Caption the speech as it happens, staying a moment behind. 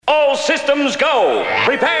systems go.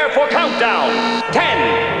 Prepare for countdown.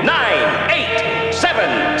 10, 9, 8,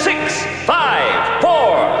 7, 6, 5,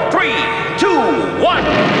 4, 3, 2, 1.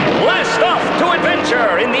 Blast off to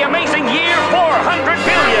adventure in the amazing year 400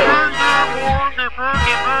 billion.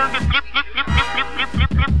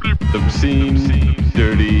 Obscene,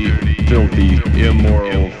 dirty, filthy,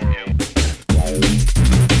 immoral.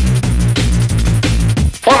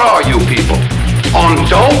 What are you people? On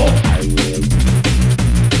dope?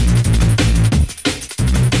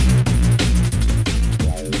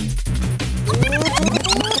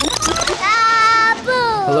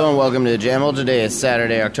 Hello and welcome to Jamhole. Today is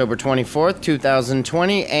Saturday, October 24th,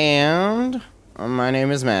 2020, and my name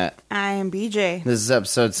is Matt. I am BJ. This is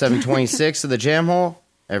episode 726 of the Jamhole.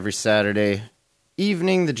 Every Saturday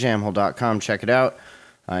evening, thejamhole.com. Check it out.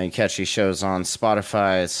 You can catch these shows on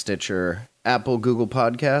Spotify, Stitcher, Apple, Google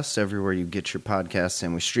Podcasts, everywhere you get your podcasts,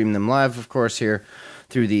 and we stream them live, of course, here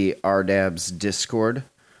through the RDabs Discord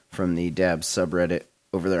from the Dabs subreddit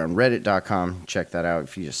over there on reddit.com. Check that out.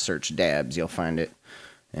 If you just search Dabs, you'll find it.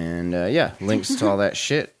 And, yeah, links to all that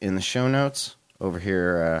shit in the show notes over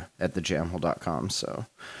here at thejamhole.com. So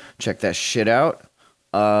check that shit out.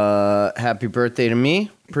 Happy birthday to me.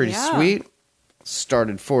 Pretty sweet.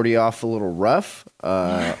 Started 40 off a little rough.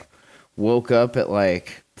 Woke up at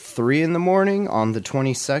like 3 in the morning on the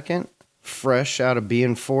 22nd, fresh out of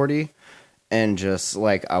being 40. And just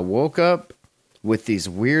like I woke up with these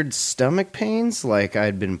weird stomach pains, like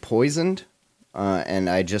I'd been poisoned. And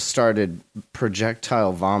I just started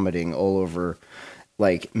projectile vomiting all over,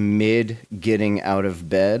 like, mid getting out of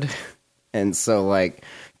bed. And so, like,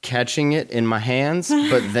 catching it in my hands,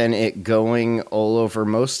 but then it going all over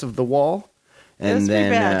most of the wall. And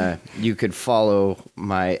then you could follow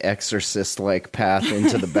my exorcist-like path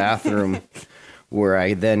into the bathroom, where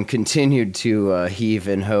I then continued to heave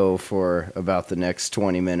and hoe for about the next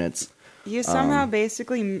 20 minutes. You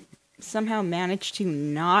somehow managed to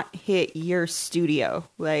not hit your studio,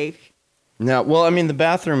 like. No, well, I mean, the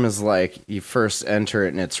bathroom is like you first enter it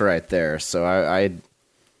and it's right there. So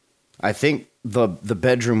I think the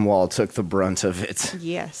bedroom wall took the brunt of it.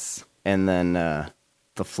 Yes. And then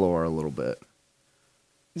the floor a little bit.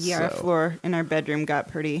 Yeah, so. Our floor in our bedroom got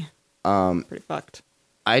pretty fucked.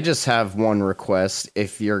 I just have one request.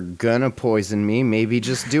 If you're gonna poison me, maybe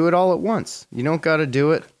just do it all at once. You don't gotta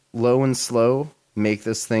do it low and slow. Make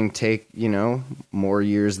this thing take, more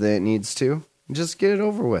years than it needs to. Just get it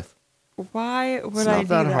over with. Why would I do that? It's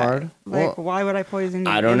not that hard. Like, well, why would I poison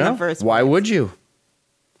you? I don't know. The first why place? Would you?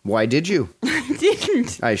 Why did you? I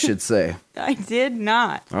didn't. I should say. I did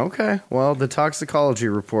not. Okay. Well, the toxicology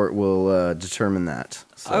report will determine that.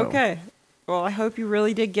 So. Okay. Well, I hope you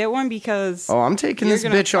really did get one because... Oh, I'm taking this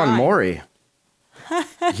bitch on Maury.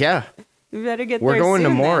 Yeah. You better get We're there going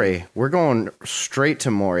soon, to Maury. then. We're going straight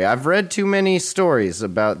to Maury. I've read too many stories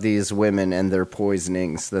about these women and their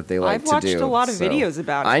poisonings that they like to do. I've watched a lot of videos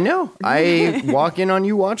about it. I know. I walk in on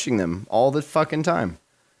you watching them all the fucking time.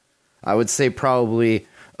 I would say probably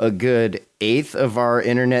a good 1/8 of our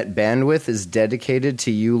internet bandwidth is dedicated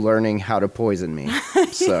to you learning how to poison me.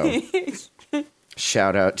 So,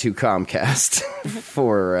 shout out to Comcast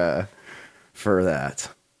for that.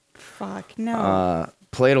 Fuck, no.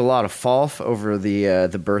 Played a lot of Falf over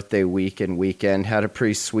the birthday week and weekend. Had a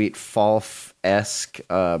pretty sweet Falf-esque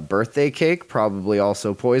birthday cake, probably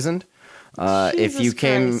also poisoned. If you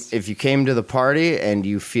came to the party and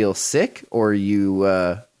you feel sick or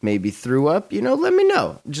you maybe threw up, let me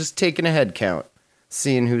know. Just taking a head count,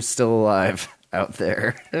 seeing who's still alive out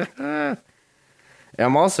there.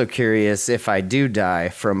 I'm also curious, if I do die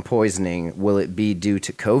from poisoning, will it be due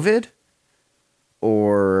to COVID,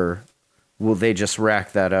 or will they just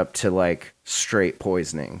rack that up to, like, straight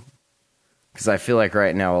poisoning? Because I feel like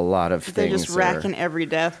right now a lot of things they're just racking every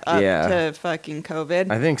death up to fucking COVID.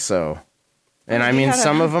 I think so. And I mean,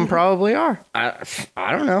 some of them probably are. I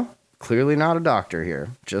don't know. Clearly not a doctor here.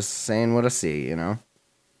 Just saying what I see,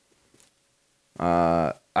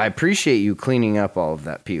 I appreciate you cleaning up all of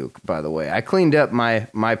that puke, by the way. I cleaned up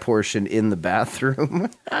my portion in the bathroom.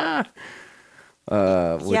 That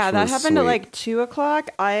happened at like 2:00.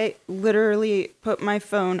 I literally put my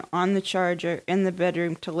phone on the charger in the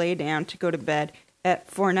bedroom to lay down to go to bed at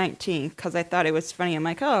 4:19 because I thought it was funny. I'm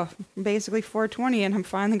like, oh, basically 4:20 and I'm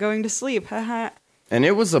finally going to sleep. Haha. And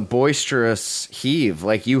it was a boisterous heave.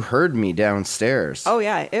 Like, you heard me downstairs. Oh,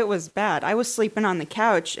 yeah, it was bad. I was sleeping on the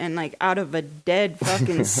couch and, like, out of a dead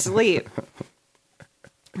fucking sleep.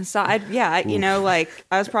 So, I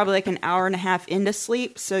was probably, like, an hour and a half into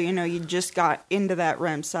sleep. So, you just got into that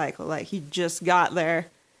REM cycle. Like, you just got there,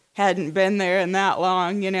 hadn't been there in that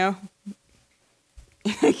long,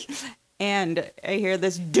 and I hear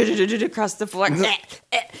this across the floor.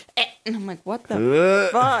 And I'm like, what the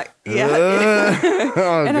fuck? Yeah.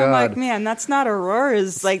 Oh, and God. I'm like, man, that's not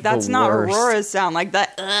Aurora's. Like, that's The not worst. Aurora's sound. Like,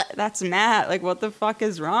 that's Matt. Like, what the fuck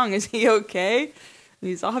is wrong? Is he okay?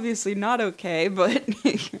 He's obviously not okay, but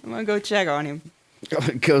I'm going to go check on him.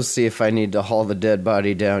 Go see if I need to haul the dead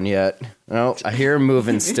body down yet. No, I hear him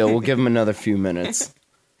moving still. We'll give him another few minutes.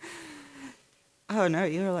 Oh, no,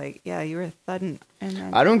 you were like, yeah, you were thudding. And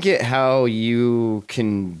then, I don't get how you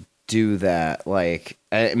can do that. Like,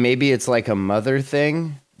 maybe it's like a mother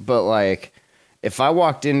thing, but like, if I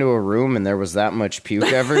walked into a room and there was that much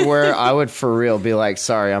puke everywhere, I would for real be like,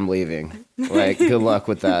 sorry, I'm leaving. Like, good luck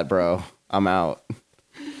with that, bro. I'm out.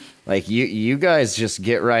 Like, you guys just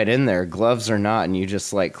get right in there, gloves or not, and you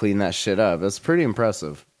just, like, clean that shit up. That's pretty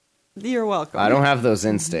impressive. You're welcome. I don't have those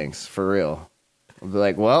instincts, for real. I'll be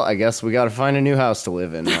like, well, I guess we got to find a new house to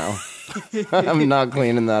live in now. I'm not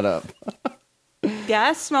cleaning that up. Yeah,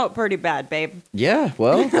 I smelled pretty bad, babe. Yeah,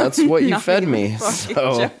 well, that's what you Not fed even me. fucking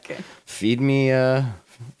So joking. feed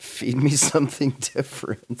me something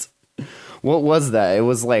different. What was that? It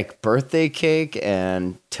was like birthday cake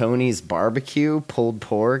and Tony's barbecue, pulled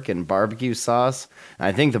pork and barbecue sauce.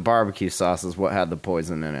 I think the barbecue sauce is what had the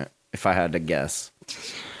poison in it, if I had to guess.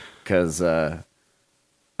 Because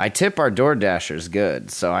I tip our Door Dashers good,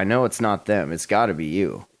 so I know it's not them. It's got to be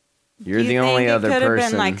you. You're the only other It could have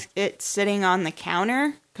person. been like it sitting on the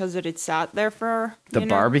counter because it had sat there for The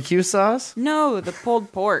barbecue sauce? No, the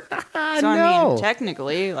pulled pork. So I No. mean,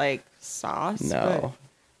 technically, like sauce. No,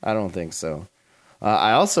 I don't think so.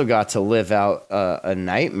 I also got to live out a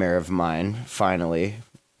nightmare of mine, finally.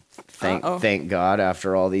 Thank God,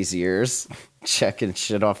 after all these years, checking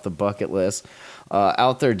shit off the bucket list.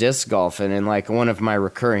 Out there disc golfing, and like one of my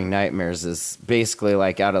recurring nightmares is basically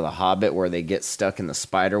like out of The Hobbit where they get stuck in the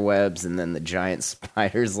spider webs and then the giant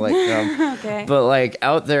spiders like come. Okay. But like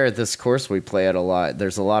out there at this course we play at a lot,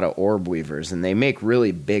 there's a lot of orb weavers and they make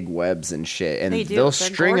really big webs and shit. And They do. they'll They're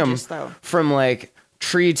string gorgeous, them though. from like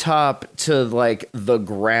treetop to like the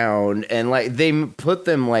ground, and like they put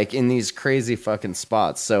them like in these crazy fucking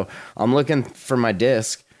spots. So I'm looking for my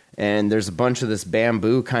disc and there's a bunch of this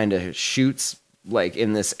bamboo kind of shoots like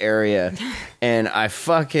in this area, and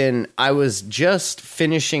I was just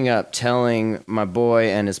finishing up telling my boy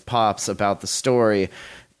and his pops about the story,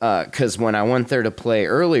 because when I went there to play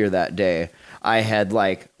earlier that day, I had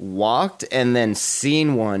like walked and then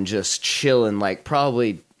seen one just chilling like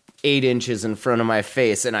probably 8 inches in front of my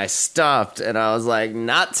face, and I stopped and I was like,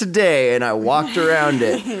 not today, and I walked around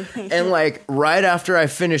it. And like right after I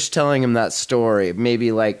finished telling him that story,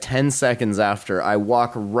 maybe like 10 seconds after, I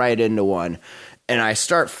walk right into one and I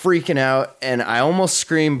start freaking out, and I almost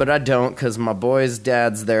scream, but I don't, because my boy's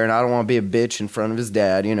dad's there and I don't want to be a bitch in front of his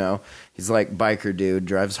dad, you know. He's like biker dude,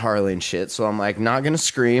 drives Harley and shit. So I'm like, not gonna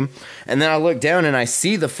scream. And then I look down and I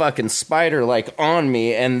see the fucking spider like on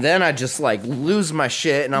me. And then I just like lose my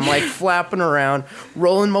shit. And I'm like flapping around,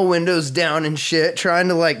 rolling my windows down and shit, trying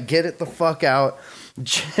to like get it the fuck out.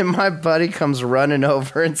 And my buddy comes running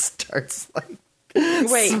over and starts like,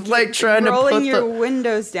 Wait, like trying to rolling put your the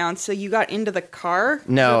windows down so you got into the car?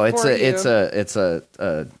 No, before it's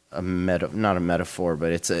a not a metaphor,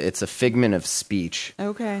 but it's a figment of speech.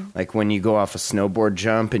 Okay. Like when you go off a snowboard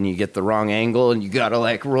jump and you get the wrong angle and you gotta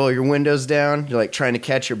like roll your windows down. You're like trying to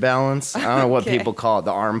catch your balance. I don't know what Okay. people call it,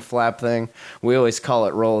 the arm flap thing. We always call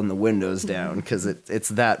it rolling the windows down because it's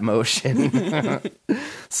that motion.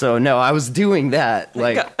 So no, I was doing that,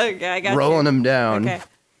 like Okay, I got rolling you. them down. Okay.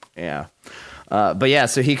 Yeah. But yeah,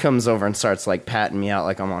 so he comes over and starts like patting me out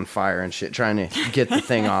like I'm on fire and shit, trying to get the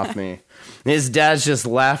thing off me. And his dad's just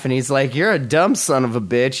laughing. He's like, "You're a dumb son of a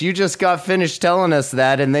bitch. You just got finished telling us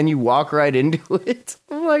that, and then you walk right into it."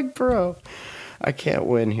 I'm like, bro, I can't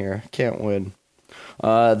win here. Can't win.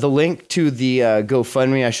 The link to the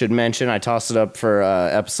GoFundMe, I should mention, I tossed it up for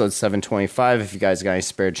episode 725. If you guys got any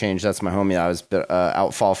spare change, that's my homie that I was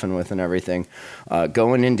out golfing with and everything.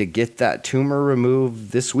 Going in to get that tumor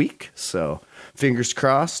removed this week. So fingers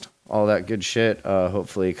crossed, all that good shit.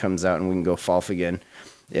 Hopefully it comes out and we can go golf again.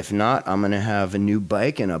 If not, I'm going to have a new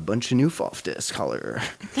bike and a bunch of new golf discs. Holler.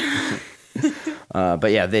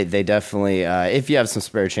 But yeah, they definitely, if you have some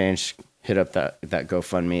spare change, hit up that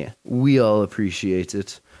GoFundMe. We all appreciate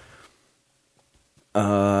it.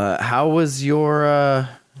 How was your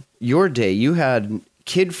day? You had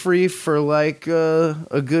kid free for like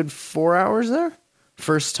a good 4 hours there?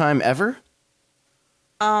 First time ever?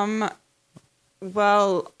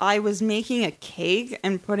 Well, I was making a cake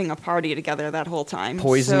and putting a party together that whole time.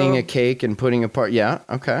 Poisoning so- a cake and putting a part. Yeah,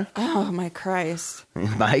 okay. Oh, my Christ.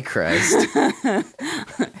 My Christ.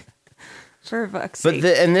 For fuck's But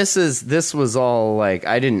sake. this was all like,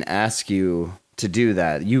 I didn't ask you to do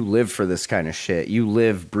that. You live for this kind of shit. You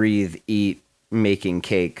live, breathe, eat, making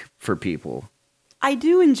cake for people. I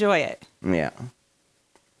do enjoy it. Yeah.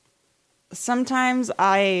 Sometimes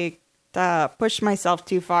I push myself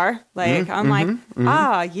too far. Like, I'm like,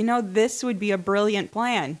 this would be a brilliant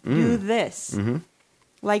plan. Do this.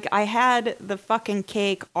 Like, I had the fucking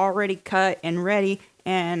cake already cut and ready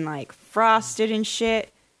and, like, frosted and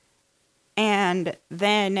shit. And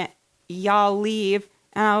then y'all leave.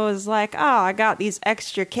 And I was like, I got these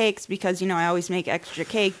extra cakes because, I always make extra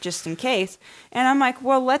cake just in case. And I'm like,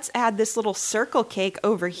 well, let's add this little circle cake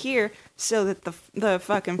over here so that the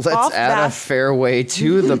fucking Let's add a fairway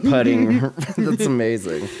to the putting. That's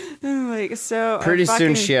amazing. Like, so Pretty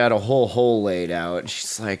soon she had a whole hole laid out.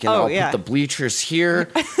 She's like, and I'll put the bleachers here,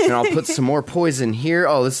 and I'll put some more poison here.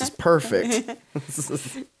 Oh, this is perfect.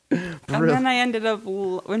 And then I ended up,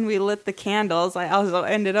 when we lit the candles, I also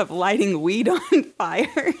ended up lighting weed on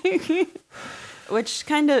fire. Which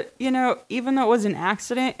kind of, even though it was an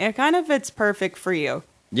accident, it kind of fits perfect for you.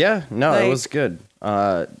 Yeah, no, it was good.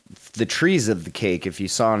 The trees of the cake, if you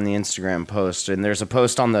saw on the Instagram post, and there's a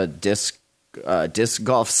post on the disc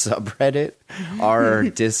golf subreddit, our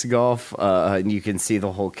disc golf, and you can see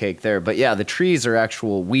the whole cake there. But yeah, the trees are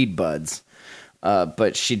actual weed buds.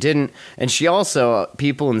 But she didn't, and she also,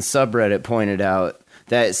 people in the subreddit pointed out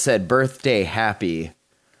that it said birthday happy,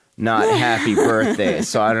 not happy birthday.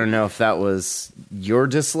 So I don't know if that was your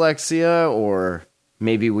dyslexia or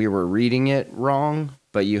maybe we were reading it wrong,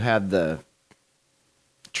 but you had the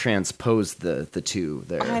transposed the two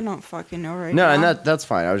there. I don't fucking know now. And that's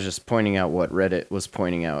fine. I was just pointing out what Reddit was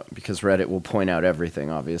pointing out because Reddit will point out everything,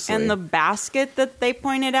 obviously. And the basket that they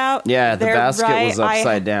pointed out. Yeah, the basket was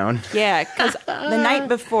upside down. Yeah, because the night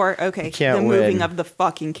before, the moving of the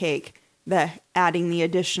fucking cake, the adding the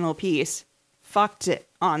additional piece, fucked it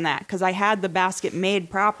on that because I had the basket made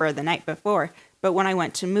proper the night before, but when I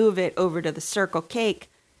went to move it over to the circle cake,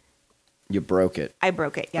 you broke it. I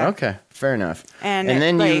broke it, yeah. Okay, fair enough. And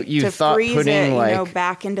then you thought putting it,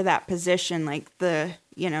 back into that position, like the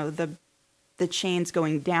chains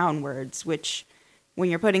going downwards, which when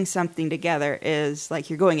you're putting something together is like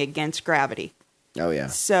you're going against gravity. Oh yeah.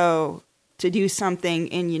 So to do something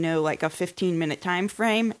in like a 15-minute time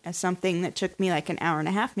frame as something that took me like an hour and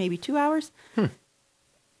a half, maybe 2 hours,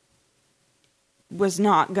 was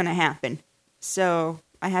not going to happen. So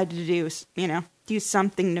I had to do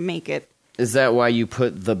something to make it. Is that why you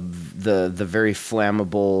put the very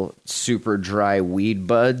flammable, super dry weed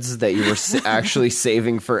buds that you were actually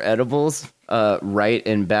saving for edibles right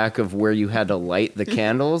in back of where you had to light the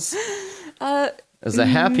candles? It was a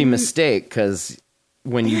happy mistake because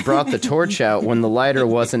when you brought the torch out, when the lighter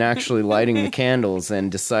wasn't actually lighting the candles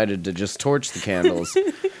and decided to just torch the candles,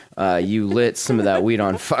 you lit some of that weed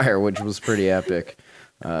on fire, which was pretty epic.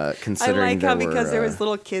 Considering I like how because there was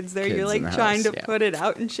little kids there, you're like trying to put it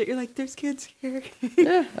out and shit. You're like, there's kids here.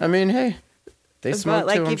 Yeah, I mean, hey, they smoke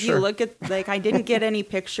like too, I'm if sure. you look at I didn't get any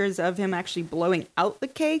pictures of him actually blowing out the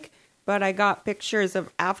cake, but I got pictures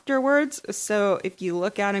of afterwards. So if you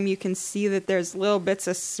look at him, you can see that there's little bits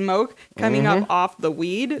of smoke coming up off the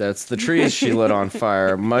weed. That's the trees she lit on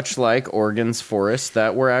fire, much like Oregon's forests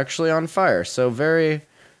that were actually on fire. So very,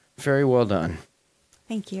 very well done.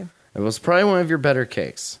 Thank you. It was probably one of your better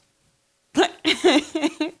cakes.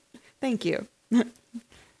 Thank you.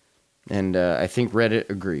 And I think Reddit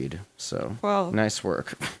agreed. So, nice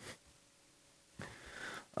work.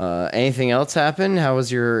 Anything else happen? How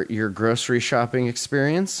was your grocery shopping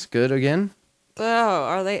experience? Good again? Oh,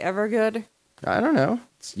 are they ever good? I don't know.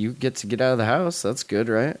 You get to get out of the house. That's good,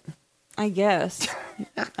 right? I guess.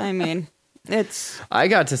 I mean... I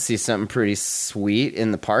got to see something pretty sweet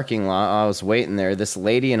in the parking lot. I was waiting there. This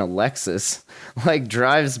lady in a Lexus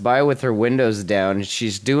drives by with her windows down and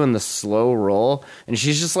she's doing the slow roll and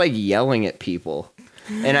she's just yelling at people.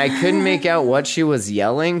 And I couldn't make out what she was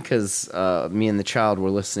yelling because me and the child were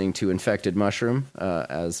listening to Infected Mushroom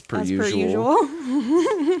as per usual.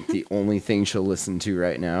 The only thing she'll listen to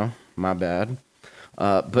right now. My bad.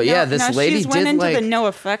 But yeah, this lady she's went into the no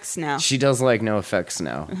effects now. She does like no effects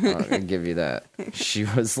now. I'll give you that. She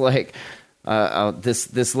was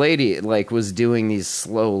this lady was doing these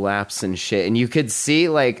slow laps and shit, and you could see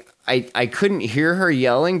I couldn't hear her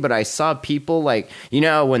yelling, but I saw people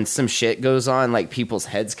when some shit goes on, people's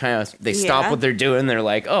heads kind of they stop what they're doing. They're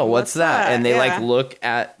like, oh, what's that? And they look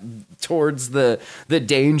towards the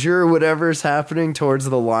danger or whatever's happening towards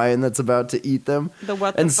the lion that's about to eat them.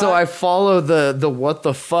 So I follow the what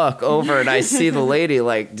the fuck over and I see the lady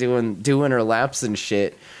doing her laps and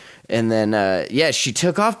shit. And then, she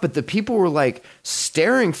took off, but the people were like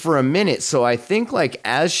staring for a minute. So I think like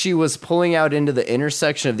as she was pulling out into the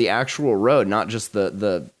intersection of the actual road, not just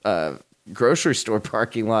the grocery store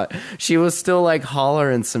parking lot, she was still like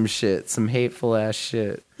hollering some shit, some hateful ass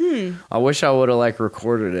shit. I wish I would have like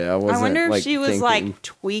recorded it. I wonder if like, she was thinking. Like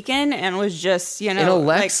tweaking and was just, In a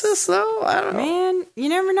Lexus though? I don't know. Man, you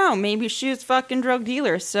never know. Maybe she was fucking drug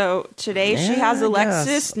dealer. So today she has a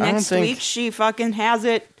Lexus. Next week she fucking has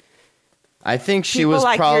it. I think she People was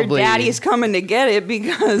like probably. Your daddy's coming to get it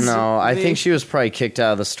because. No, I think she was probably kicked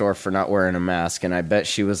out of the store for not wearing a mask, and I bet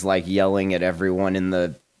she was like yelling at everyone in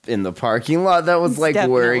the parking lot that was like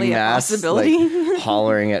wearing masks, like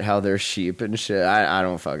hollering at how they're sheep and shit. I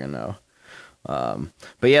don't fucking know.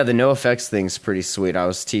 But yeah, the no effects thing's pretty sweet. I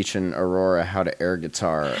was teaching Aurora how to air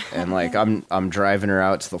guitar, and like I'm driving her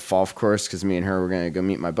out to the golf course because me and her were gonna go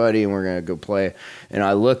meet my buddy and we're gonna go play. And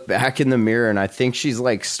I look back in the mirror and I think she's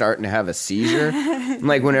like starting to have a seizure. And,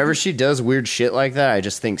 like whenever she does weird shit like that, I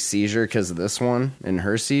just think seizure because of this one and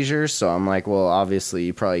her seizure. So I'm like, well, obviously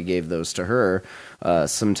you probably gave those to her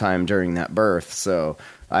sometime during that birth. So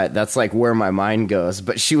that's like where my mind goes.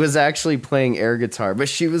 But she was actually playing air guitar, but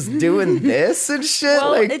she was doing this and shit,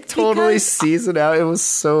 Well, like it's totally because- seasoned out. It was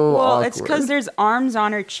so awkward. It's because there's arms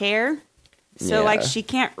on her chair. So, like, she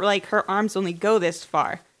can't, like, her arms only go this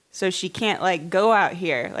far. So she can't, like, go out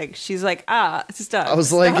here. Like, she's like, stuck. I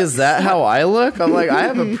was like, is that how I look? I'm like, I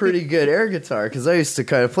have a pretty good air guitar because I used to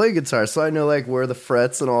kind of play guitar, so I know like where the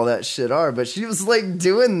frets and all that shit are. But she was like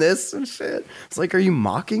doing this and shit. It's like, are you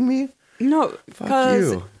mocking me? No,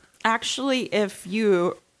 because you. actually, if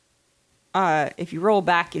you roll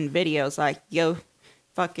back in videos, like,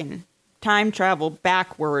 fucking time travel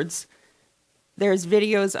backwards, there's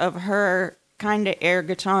videos of her kind of air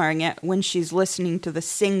guitaring it when she's listening to the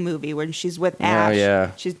Sing movie, when she's with Ash. Oh,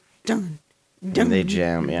 yeah. She's dun. And they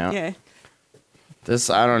jam, yeah. Yeah.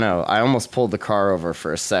 This, I don't know. I almost pulled the car over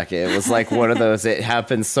for a second. It was like one of those, it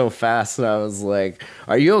happened so fast, and I was like,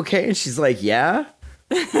 are you okay? And she's like, yeah.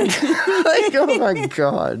 Like, oh my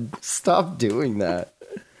God, stop doing that.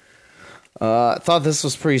 I thought this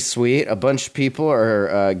was pretty sweet. A bunch of people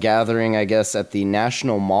are gathering, I guess, at the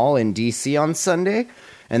National Mall in D.C. on Sunday,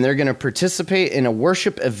 and they're going to participate in a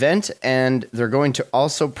worship event, and they're going to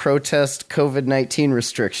also protest COVID-19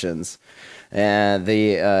 restrictions. And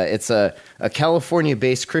it's a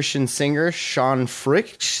California-based Christian singer, Sean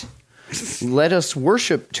Frick's Let Us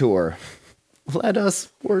Worship tour. Let us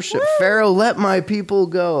worship. Pharaoh, let my people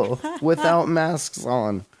go without masks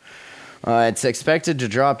on. It's expected to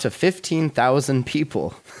draw up to 15,000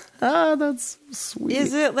 people. That's sweet.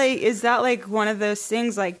 Is that like one of those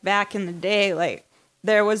things like back in the day, like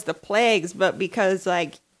there was the plagues, but because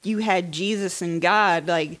like you had Jesus and God,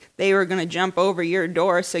 like they were gonna jump over your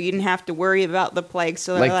door, so you didn't have to worry about the plagues.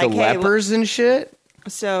 So like the hey, lepers and shit.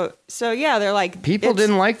 So yeah, they're like people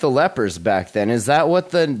didn't like the lepers back then. Is that what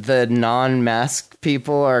the non-masked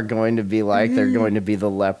people are going to be like? They're going to be the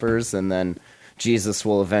lepers, and then Jesus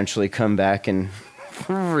will eventually come back and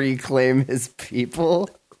reclaim his people.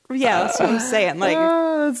 Yeah, that's what I'm saying. Like,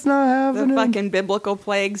 that's not happening. The fucking biblical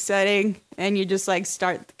plague setting, and you just like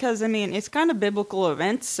start, because I mean it's kind of biblical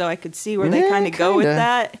events, so I could see where they kind of go with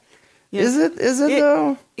that. You know, Is it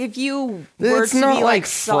though? If you were It's to not be like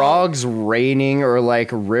Saul- frogs raining or like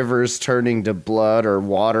rivers turning to blood or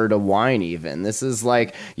water to wine even. This is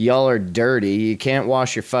like, y'all are dirty, you can't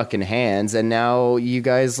wash your fucking hands, and now you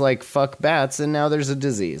guys like fuck bats, and now there's a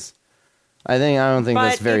disease. I don't think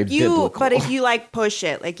that's very biblical. But if you like push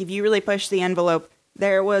it, like if you really push the envelope,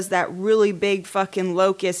 there was that really big fucking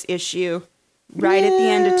locust issue right at the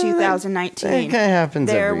end of 2019. That kind of happens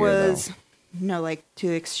there every year, was though. No, like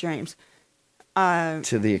two extremes. To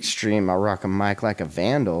the extreme, I'll rock a mic like a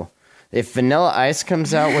vandal. If Vanilla Ice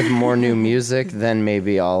comes out with more new music, then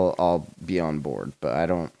maybe I'll be on board. But I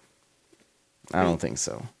don't think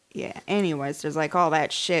so. Yeah. Anyways, there's like all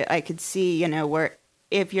that shit. I could see, where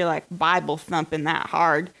if you're like Bible thumping that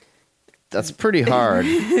hard, that's pretty hard.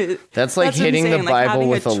 That's like That's what I'm hitting the saying, like, Bible having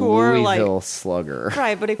with a tour, Louisville like- slugger.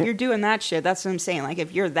 right? But if you're doing that shit, that's what I'm saying. Like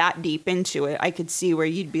if you're that deep into it, I could see where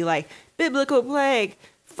you'd be like, biblical plague.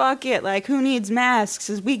 Fuck it, like who needs masks?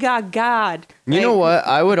 'Cause we got God. You Like, know what?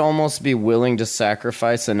 I would almost be willing to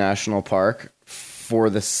sacrifice a national park for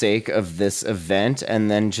the sake of this event, and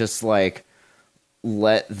then just like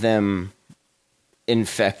let them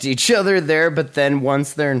infect each other there. But then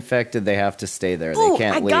once they're infected, they have to stay there. They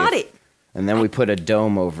can't leave. I got it. And then we put a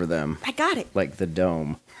dome over them, I got it. like the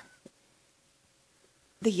dome.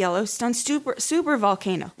 the Yellowstone super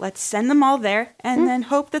volcano. Let's send them all there and then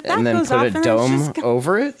hope that And then goes off. put a dome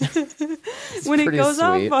over it? When it pretty goes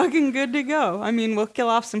off, sweet. fucking good to go. I mean, we'll kill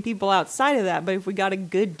off some people outside of that, but if we got a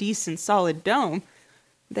good, decent, solid dome,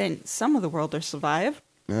 then some of the world will survive.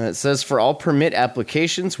 It says, for all permit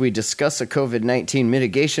applications, we discuss a COVID-19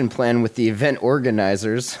 mitigation plan with the event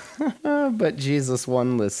organizers. But Jesus,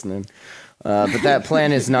 one listening. But that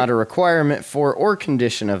plan is not a requirement for or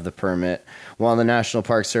condition of the permit. While the National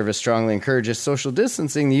Park Service strongly encourages social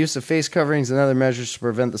distancing, the use of face coverings, and other measures to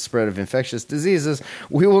prevent the spread of infectious diseases,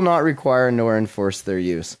 we will not require nor enforce their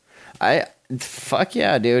use. Fuck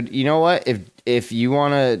yeah, dude. You know what? If you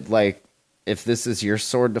want to, like, if this is your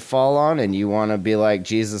sword to fall on and you want to be like,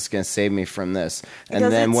 Jesus is going to save me from this. And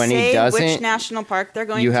Does then it when he say doesn't, which national park they're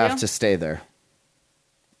going you to? have to stay there.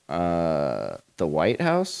 The White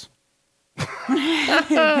House?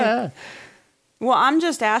 Well, I'm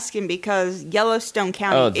just asking because Yellowstone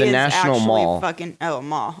County the is National actually Mall. fucking... Oh, a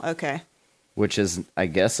mall. Okay. Which is, I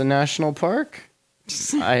guess, a national park?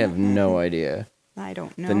 I have no idea. I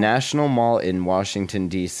don't know. The National Mall in Washington,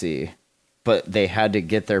 D.C. But they had to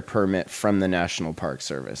get their permit from the National Park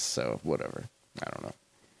Service, so whatever. I don't know.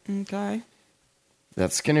 Okay.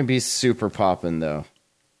 That's going to be super poppin', though.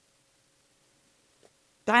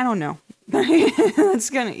 I don't know. It's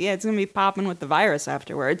gonna be popping with the virus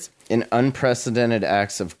afterwards. In unprecedented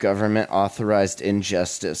acts of government-authorized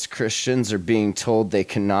injustice, Christians are being told they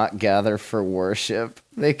cannot gather for worship,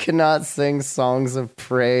 they cannot sing songs of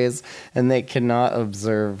praise, and they cannot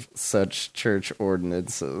observe such church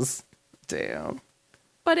ordinances. Damn.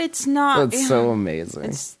 But it's not. That's so amazing.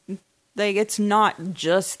 It's like it's not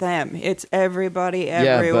just them. It's everybody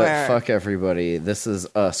Yeah, everywhere. but fuck everybody. This is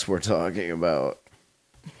us we're talking about.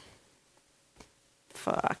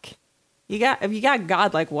 Fuck. If you got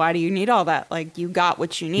God, like, why do you need all that? Like, you got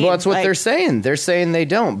what you need. Well, that's what Like, they're saying. They're saying they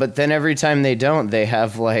don't, but then every time they don't, they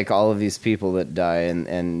have like all of these people that die,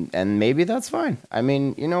 and maybe that's fine. I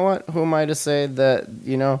mean, you know what? Who am I to say that,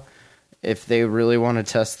 you know, if they really want to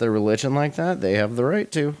test their religion like that, they have the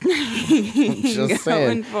right to. Just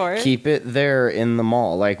saying. for it. Keep it there in the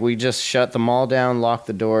mall. Like, we just shut the mall down, lock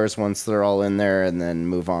the doors once they're all in there, and then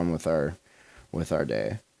move on with our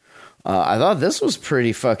day. I thought this was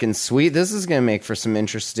pretty fucking sweet. This is going to make for some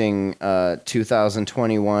interesting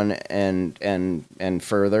 2021 and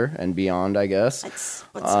further and beyond, I guess.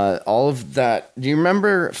 What's All of that. Do you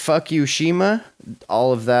remember Fukushima?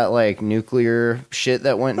 All of that like nuclear shit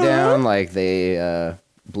that went down. Like they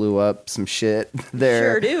blew up some shit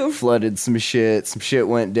there. Sure do. Flooded some shit. Some shit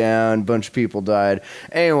went down. A bunch of people died.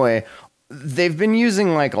 Anyway. They've been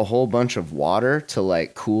using like a whole bunch of water to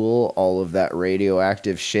like cool all of that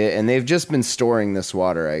radioactive shit, and they've just been storing this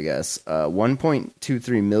water, I guess.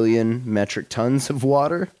 1.23 million metric tons of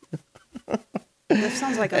water. That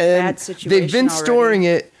sounds like a bad situation. They've been storing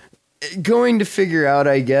it, going to figure out,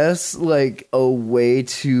 I guess, like a way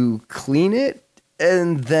to clean it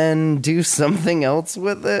and then do something else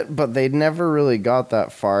with it, but they never really got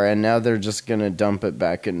that far, and now they're just gonna dump it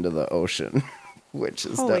back into the ocean. Which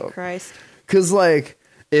is Holy dope. Christ. Because, like,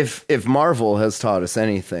 if Marvel has taught us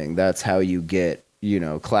anything, that's how you get, you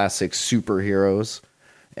know, classic superheroes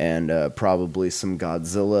and probably some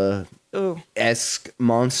Godzilla-esque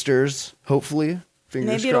monsters, hopefully.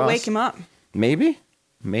 Fingers Maybe it'll crossed. wake him up. Maybe.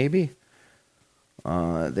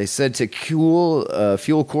 They said to cool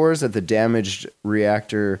fuel cores at the damaged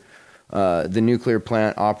reactor, the nuclear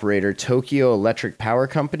plant operator Tokyo Electric Power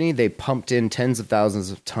Company, they pumped in tens of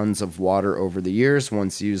thousands of tons of water over the years.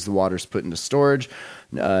 Once used, the water's put into storage.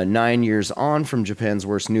 9 years on from Japan's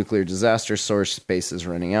worst nuclear disaster, storage space is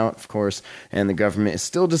running out, of course, and the government is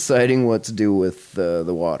still deciding what to do with the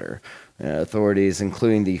water. Authorities,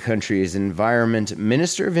 including the country's environment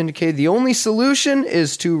minister, have indicated the only solution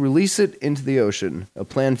is to release it into the ocean, a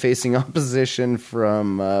plan facing opposition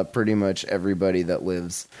from pretty much everybody that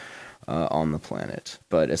lives on the planet,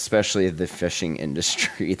 but especially the fishing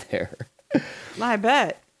industry there. I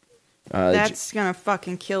bet. That's gonna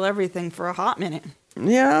fucking kill everything for a hot minute.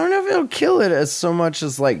 Yeah, I don't know if it'll kill it as so much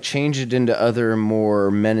as like change it into other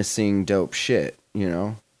more menacing dope shit, you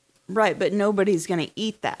know? Right, but nobody's gonna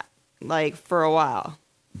eat that, like, for a while.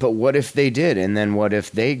 But what if they did, and then what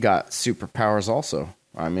if they got superpowers also?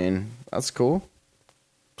 I mean, that's cool.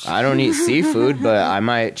 I don't eat seafood, but I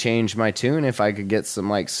might change my tune if I could get some,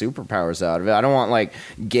 like, superpowers out of it. I don't want, like,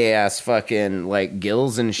 gay-ass fucking, like,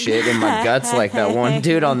 gills and shit in my guts like that one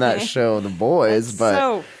dude on that show, The Boys,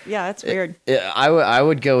 but... Yeah, that's weird. I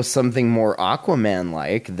would go something more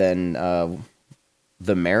Aquaman-like than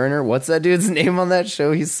the Mariner. What's that dude's name on that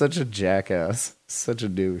show? He's such a jackass. Such a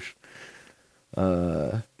douche.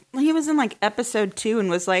 He was in like episode 2 and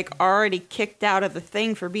was like already kicked out of the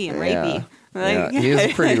thing for being rapey. Like, Yeah, he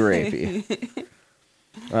was pretty rapey.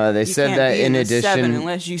 They said can't that be in the 7 addition,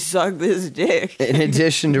 unless you suck this dick. in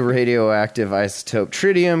addition to radioactive isotope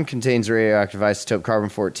tritium, contains radioactive isotope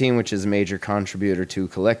carbon-14, which is a major contributor to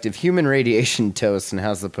collective human radiation dose and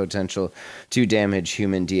has the potential to damage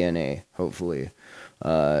human DNA, hopefully.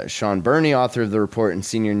 Sean Burney, author of the report and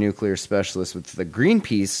senior nuclear specialist with the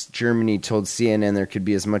Greenpeace Germany, told CNN there could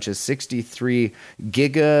be as much as 63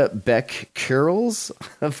 gigabecquerels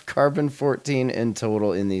of carbon-14 in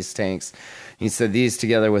total in these tanks. He said these,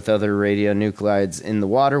 together with other radionuclides in the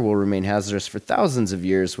water, will remain hazardous for thousands of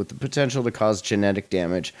years with the potential to cause genetic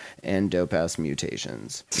damage and dope-ass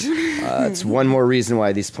mutations. It's one more reason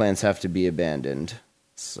why these plants have to be abandoned.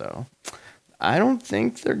 So I don't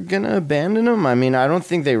think they're going to abandon them. I mean, I don't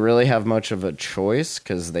think they really have much of a choice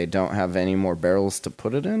because they don't have any more barrels to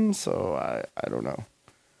put it in. So I don't know.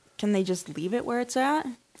 Can they just leave it where it's at?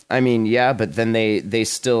 I mean, yeah, but then they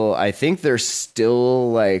still, I think they're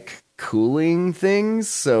still like cooling things.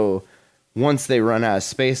 So once they run out of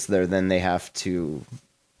space there, then they have to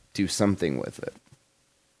do something with it.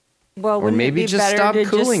 Well, Or maybe just stop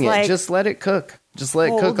cooling it. Just let it cook. Just let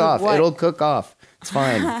it cook off. what? It'll cook off. It's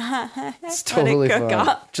fine. It's totally cook fine.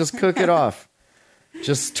 off. Just cook it off.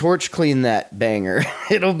 Just torch clean that banger.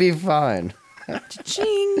 It'll be fine.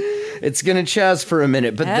 Ching. It's gonna chaz for a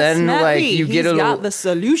minute, but then like you get He's it got the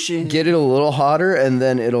solution. get it a little hotter, and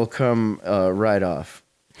then it'll come right off.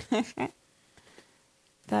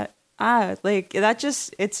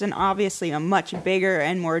 It's an obviously a much bigger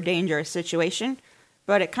and more dangerous situation,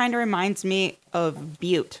 but it kind of reminds me of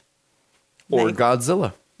Butte. Or Like,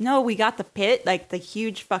 Godzilla. no, we got the pit, like the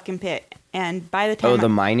huge fucking pit, and by the time Oh, the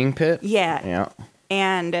mining pit. yeah, Yeah.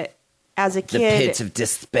 and as a The kid, pits of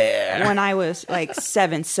despair. when I was like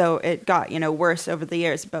 7, so it got, worse over the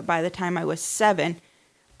years. But by the time I was 7,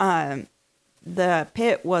 the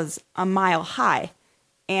pit was a mile high.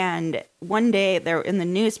 And one day there in the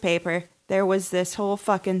newspaper, there was this whole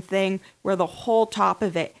fucking thing where the whole top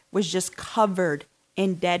of it was just covered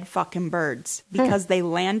in dead fucking birds because they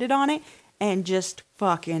landed on it and just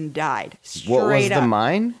fucking died. Straight What was up. the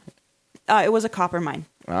mine? It was a copper mine.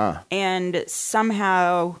 Ah. And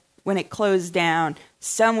somehow, when it closed down,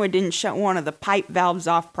 someone didn't shut one of the pipe valves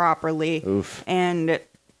off properly. Oof. And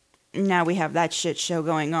now we have that shit show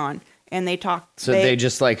going on. And they talked. So they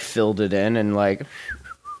just like filled it in and like,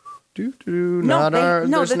 there's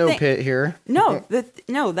the no thing- pit here. No,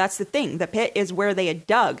 that's the thing. The pit is where they had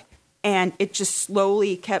dug. And it just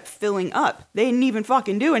slowly kept filling up. They didn't even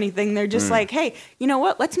fucking do anything. They're just like, hey, you know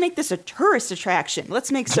what? Let's make this a tourist attraction.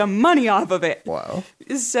 Let's make some money off of it. Wow.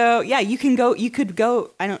 So yeah, you can go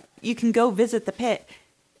visit the pit.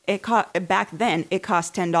 Back then it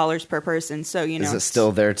cost $10 per person. So Is it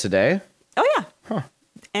still there today? Oh yeah. Huh.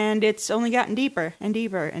 And it's only gotten deeper and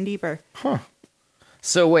deeper and deeper. Huh.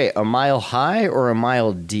 So wait, a mile high or a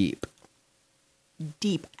mile deep?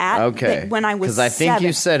 Deep at Okay. when I was because I think 7.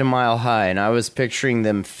 you said a mile high, and I was picturing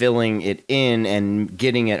them filling it in and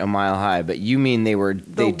getting it a mile high. But you mean they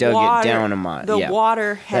dug it down a mile? The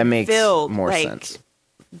water had that makes filled more sense.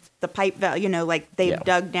 the pipe valve. Like they've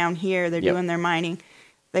dug down here. They're doing their mining.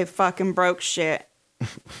 They fucking broke shit,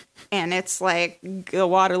 and it's like the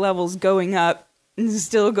water level's going up and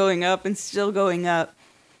still going up and still going up,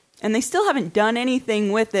 and they still haven't done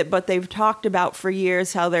anything with it. But they've talked about for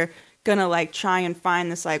years how they're gonna like try and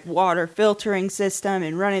find this like water filtering system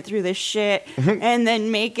and run it through this shit and then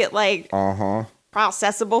make it like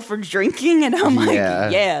processable for drinking. And I'm like,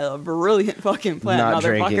 yeah, a brilliant fucking plan, Not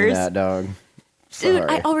motherfuckers. drinking that, dog. Sorry. Dude,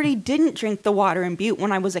 I already didn't drink the water in Butte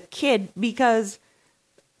when I was a kid because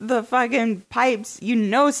the fucking pipes,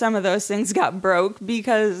 some of those things got broke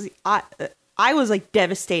because I was like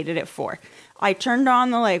devastated at 4. I turned on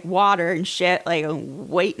the like water and shit, like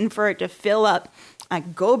waiting for it to fill up. I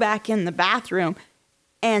go back in the bathroom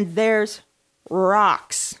and there's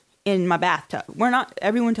rocks in my bathtub.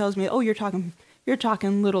 Everyone tells me, oh, you're talking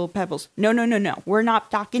little pebbles. No. We're not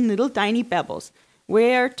talking little tiny pebbles.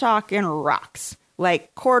 We're talking rocks.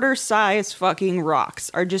 Like quarter-size fucking rocks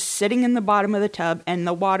are just sitting in the bottom of the tub and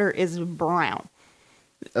the water is brown.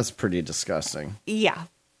 That's pretty disgusting. Yeah.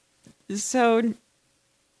 So,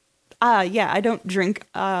 I don't drink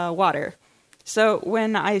water. So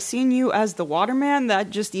when I seen you as the waterman,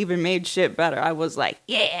 that just even made shit better. I was like,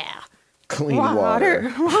 yeah. Clean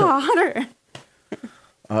water. Water.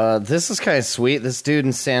 This is kind of sweet. This dude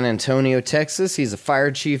in San Antonio, Texas, he's a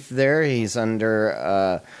fire chief there. He's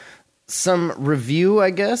under some review,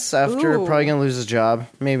 I guess, after probably going to lose his job.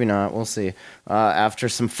 Maybe not. We'll see. After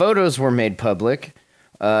some photos were made public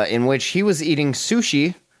in which he was eating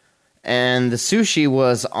sushi And the sushi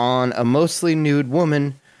was on a mostly nude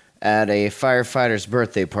woman at a firefighter's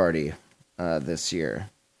birthday party this year,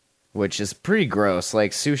 which is pretty gross.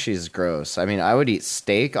 Like, sushi is gross. I mean, I would eat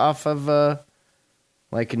steak off of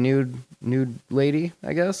like a nude lady,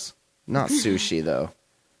 I guess. Not sushi though.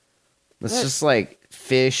 It's just like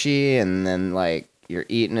fishy, and then like you're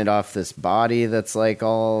eating it off this body that's like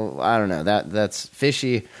all, I don't know, that's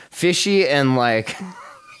fishy, and like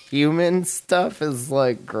human stuff is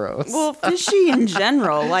like gross. Well, fishy in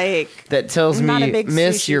general, like that tells I'm not a me, big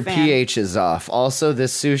miss, sushi your fan. pH is off. Also,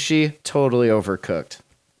 this sushi totally overcooked.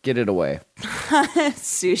 Get it away.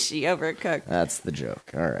 Sushi overcooked. That's the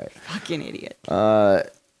joke. All right. Fucking idiot.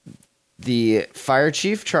 The fire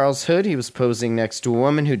chief, Charles Hood, he was posing next to a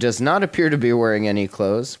woman who does not appear to be wearing any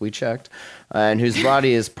clothes, we checked, and whose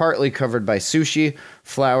body is partly covered by sushi,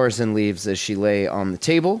 flowers, and leaves as she lay on the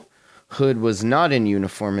table. Hood was not in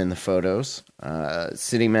uniform in the photos.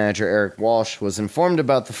 City manager Eric Walsh was informed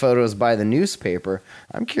about the photos by the newspaper.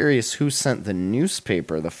 I'm curious who sent the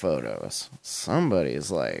newspaper the photos.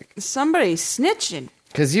 Somebody's snitching.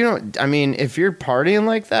 Because you don't, I mean, if you're partying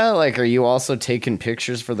like that, like, are you also taking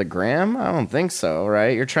pictures for the gram? I don't think so,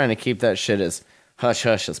 right? You're trying to keep that shit as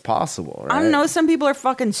hush-hush as possible, right? I don't know. Some people are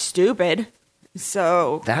fucking stupid.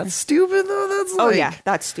 So That's stupid, though? That's like... Oh, yeah.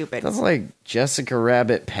 That's stupid. That's like Jessica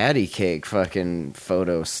Rabbit patty cake fucking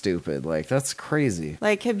photo stupid. Like, that's crazy.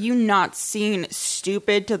 Like, have you not seen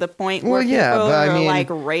stupid to the point Well, where yeah, people but I are, mean- like,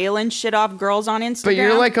 railing shit off girls on Instagram? But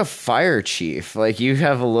you're like a fire chief. Like, you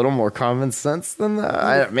have a little more common sense than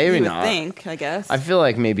that. Maybe you would not. think, I guess. I feel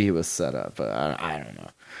like maybe he was set up, but I don't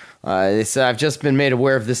know. They said, I've just been made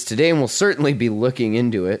aware of this today and will certainly be looking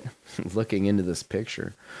into it. Looking into this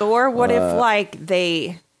picture. Or what if, like,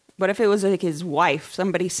 what if it was, like, his wife?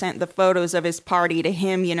 Somebody sent the photos of his party to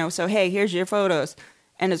him, you know, so, hey, here's your photos.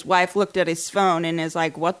 And his wife looked at his phone and is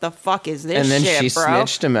like, what the fuck is this And then shit, she bro?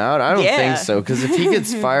 snitched him out? I don't Yeah. think so, because if he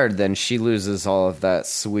gets fired, then she loses all of that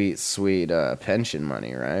sweet, sweet pension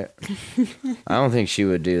money, right? I don't think she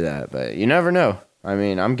would do that, but you never know. I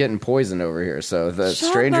mean, I'm getting poisoned over here, so the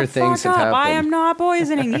Shut stranger the things fuck have up. happened. I am not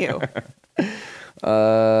poisoning you.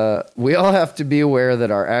 We all have to be aware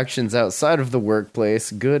that our actions outside of the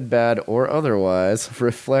workplace, good, bad, or otherwise,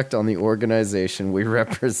 reflect on the organization we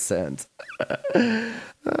represent.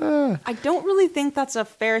 I don't really think that's a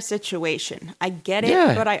fair situation. I get it,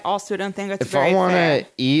 Yeah. but I also don't think it's If very I want fair. to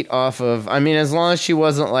eat off of, I mean, as long as she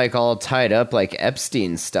wasn't like all tied up like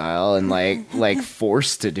Epstein style and like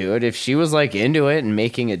forced to do it. If she was like into it and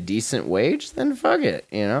making a decent wage, then fuck it,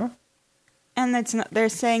 you know? And that's not, they're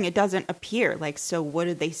saying it doesn't appear. Like, so what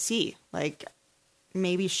did they see? Like,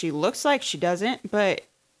 maybe she looks like she doesn't, but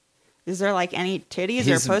is there like any titties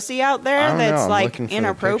He's- or pussy out I there don't know, that's I'm like looking for the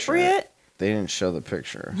inappropriate? They didn't show the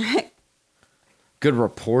picture. Good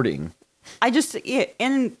reporting. I just,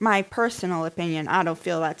 in my personal opinion, I don't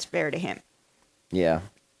feel that's fair to him. Yeah.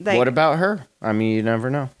 Like- What about her? I mean, you never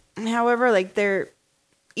know. However, like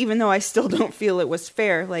even though I still don't feel it was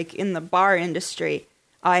fair, like in the bar industry,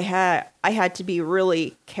 I had to be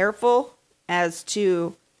really careful as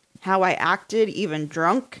to how I acted, even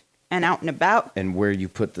drunk and out and about. And where you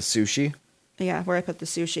put the sushi? Yeah, where I put the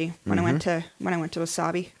sushi when I went to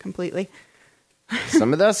Wasabi completely.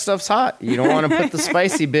 Some of that stuff's hot. You don't want to put the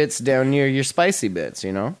spicy bits down near your spicy bits,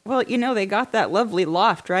 you know? Well, you know, they got that lovely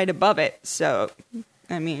loft right above it, so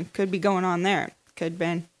I mean, could be going on there. Could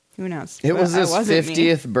been, who knows? It was But his wasn't me.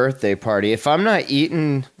 50th birthday party. If I'm not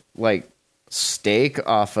eating like steak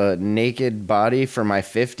off a naked body for my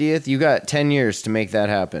 50th, you got 10 years to make that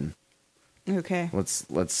happen. Okay,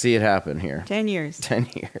 Let's see it happen here. 10 years. 10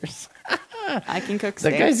 years. I can cook That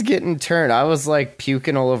steak. guy's getting turned. I was like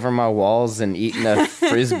puking all over my walls and eating a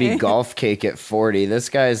frisbee golf cake at 40. This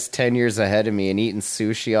guy's 10 years ahead of me and eating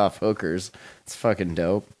sushi off hookers. It's fucking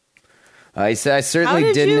dope. He said, I How certainly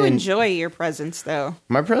did didn't. you enjoy your presents, though?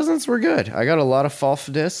 My presents were good. I got a lot of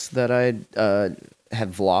falfdis that I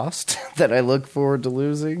have lost that I look forward to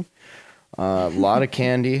losing. A lot of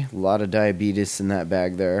candy, a lot of diabetes in that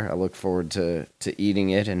bag there. I look forward to eating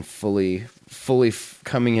it and fully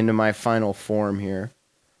coming into my final form here.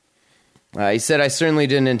 He said, I certainly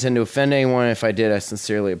didn't intend to offend anyone. If I did, I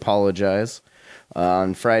sincerely apologize.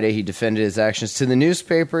 On Friday, he defended his actions to the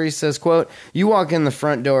newspaper. He says, quote, you walk in the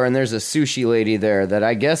front door and there's a sushi lady there that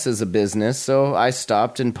I guess is a business, so I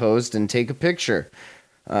stopped and posed and take a picture.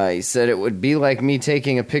 He said it would be like me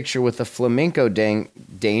taking a picture with a flamenco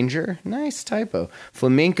danger. Nice typo.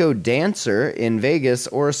 Flamenco dancer in Vegas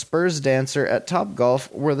or a Spurs dancer at Topgolf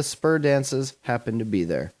where the Spur dances happen to be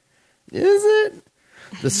there. Is it?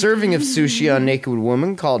 The serving of sushi on naked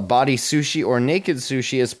women, called body sushi or naked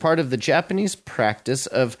sushi, is part of the Japanese practice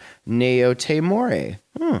of neo-te-more.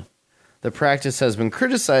 The practice has been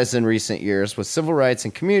criticized in recent years, with civil rights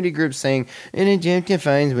and community groups saying it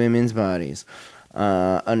objectifies women's bodies.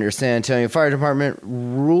 Under San Antonio Fire Department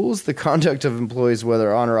rules, the conduct of employees,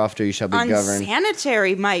 whether on or off duty, shall be governed.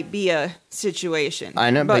 Unsanitary might be a situation.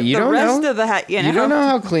 I know, but you the don't rest know. Of the, you don't know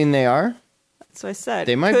how clean they are. That's what I said.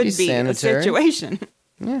 They might Could be sanitary. A situation.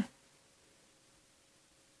 Yeah.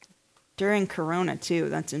 During Corona, too.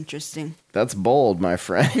 That's interesting. That's bold, my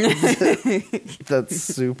friend. That's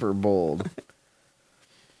super bold.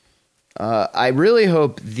 I really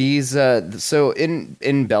hope these... so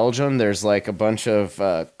in Belgium, there's like a bunch of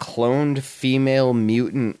cloned female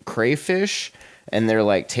mutant crayfish, and they're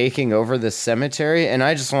like taking over the cemetery. And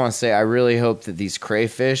I just want to say, I really hope that these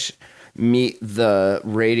crayfish meet the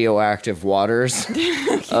radioactive waters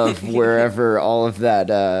of wherever all of that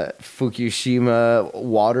Fukushima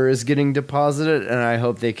water is getting deposited, and I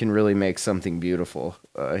hope they can really make something beautiful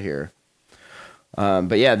here.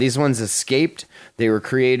 But yeah, these ones escaped. They were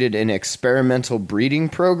created in experimental breeding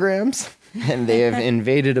programs, and they have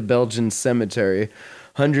invaded a Belgian cemetery.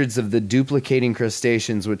 Hundreds of the duplicating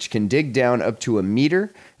crustaceans, which can dig down up to a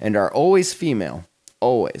meter and are always female.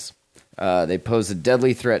 Always. They pose a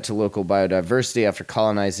deadly threat to local biodiversity after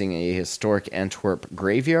colonizing a historic Antwerp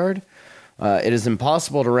graveyard. It is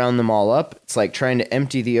impossible to round them all up. It's like trying to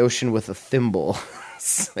empty the ocean with a thimble,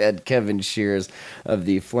 said Kevin Shears of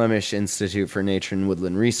the Flemish Institute for Nature and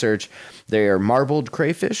Woodland Research. They are marbled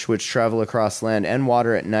crayfish, which travel across land and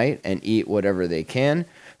water at night and eat whatever they can.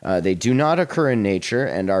 They do not occur in nature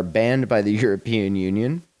and are banned by the European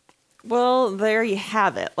Union. Well, there you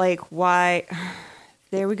have it. Like, why...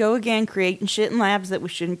 There we go again, creating shit in labs that we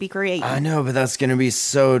shouldn't be creating. I know, but that's going to be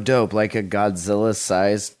so dope. Like a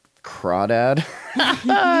Godzilla-sized crawdad.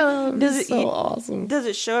 Awesome. Does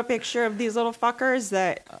it show a picture of these little fuckers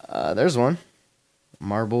that... There's one.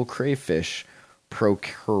 Marble crayfish.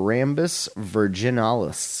 Procurambus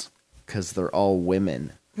virginalis. Because they're all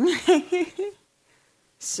women.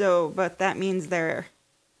 So, but that means they're...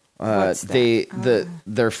 What's that?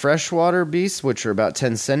 They're freshwater beasts, which are about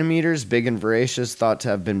 10 centimeters, big and voracious, thought to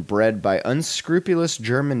have been bred by unscrupulous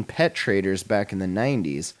German pet traders back in the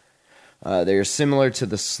 90s. They are similar to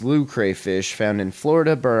the slough crayfish found in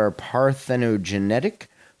Florida, but are parthenogenetic,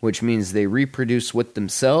 which means they reproduce with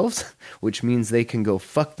themselves, which means they can go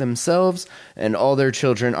fuck themselves, and all their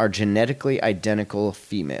children are genetically identical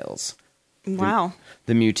females. Wow.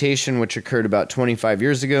 The mutation, which occurred about 25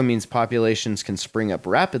 years ago, means populations can spring up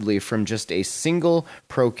rapidly from just a single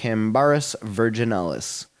Procambarus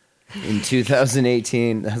virginalis. In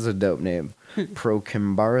 2018, that's a dope name,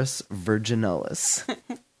 Procambarus virginalis.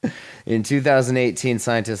 In 2018,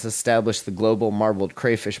 scientists established the global marbled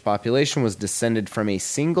crayfish population was descended from a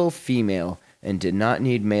single female and did not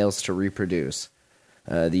need males to reproduce.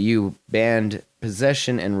 The EU banned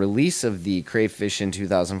possession and release of the crayfish in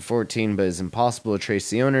 2014, but it's impossible to trace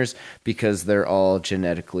the owners because they're all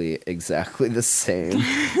genetically exactly the same.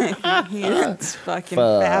 It's fucking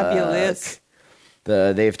fabulous.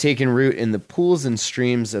 They've taken root in the pools and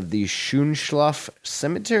streams of the Schoenschlaf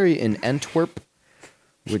Cemetery in Antwerp,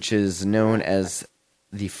 which is known as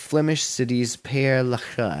the Flemish city's Père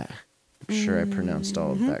Lachaise. I'm sure I pronounced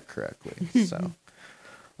all of that correctly. So...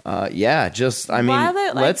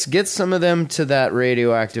 let's get some of them to that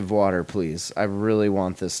radioactive water, please. I really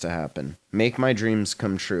want this to happen. Make my dreams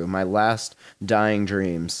come true. My last dying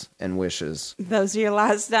dreams and wishes. Those are your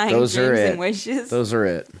last dying dreams and wishes? Those are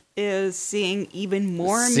it. Is seeing even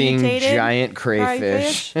more seeing mutated giant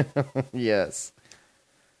crayfish. Yes.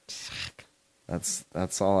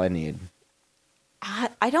 That's all I need.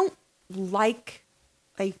 I don't like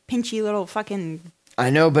pinchy little fucking... I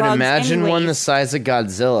know, but imagine one the anyways. size of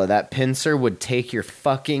Godzilla. That pincer would take your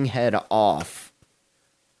fucking head off.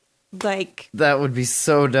 Like... That would be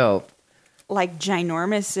so dope. Like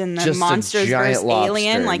ginormous in the Just Monsters a giant vs. lobster.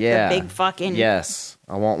 Alien? Like the big fucking... Yes.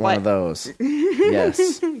 I want one of those.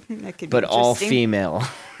 Yes. That could be But all interesting. female.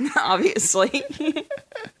 Obviously.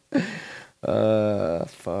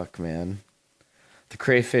 Fuck, man. The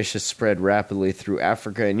crayfish has spread rapidly through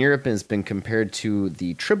Africa and Europe and has been compared to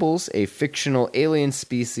the Tribbles, a fictional alien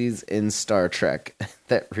species in Star Trek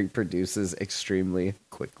that reproduces extremely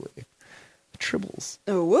quickly. The Tribbles.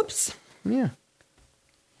 Oh, whoops. Yeah.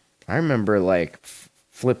 I remember,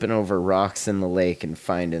 flipping over rocks in the lake and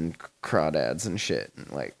finding crawdads and shit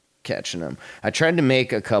and, catching them. I tried to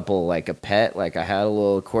make a couple, a pet. I had a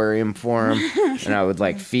little aquarium for them, and I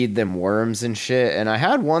would, feed them worms and shit. And I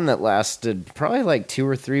had one that lasted probably, 2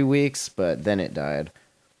 or 3 weeks, but then it died.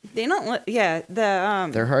 They don't. Yeah, the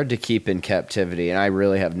They're hard to keep in captivity, and I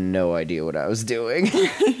really have no idea what I was doing.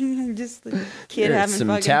 just the kid Here's having some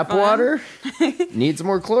fucking tap fun. water. Needs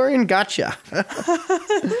more chlorine. Gotcha.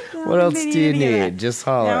 What else do you need? Just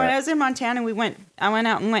holler. Now, when I was in Montana, I went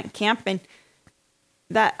out and went camping.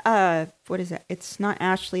 That what is it? It's not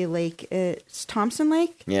Ashley Lake. It's Thompson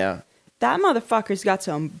Lake. Yeah, That motherfucker's got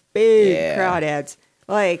some big Yeah. crawdads.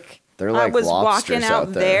 Like, they're like I was lobsters walking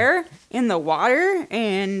out there in the water,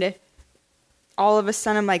 and all of a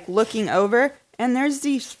sudden I'm like looking over, and there's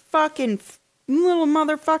these fucking little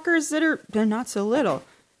motherfuckers they're not so little.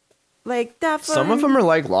 Like that. Some of them are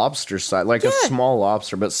like lobster size, like a Yeah. small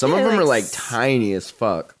lobster, but some of Yeah, them are like like tiny as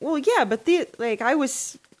fuck. Well, yeah, but I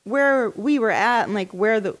was where we were at, and like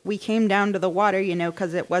where we came down to the water,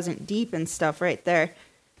 because it wasn't deep and stuff right there,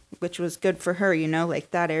 which was good for her, like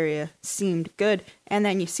that area seemed good. And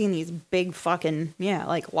then you seen these big fucking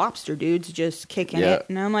like lobster dudes just kicking Yeah. it,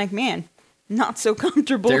 and I'm like, man, not so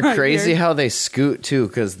comfortable. They're right crazy here. how they scoot too,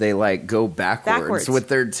 because they like go backwards with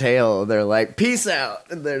their tail. They're like, peace out,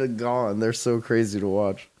 and they're gone. They're so crazy to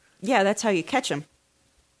watch. Yeah, that's how you catch them.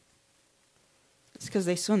 It's because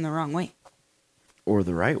they swim the wrong way. Or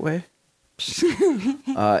the right way.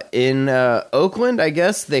 In Oakland, I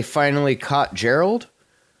guess, they finally caught Gerald.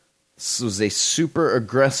 This was a super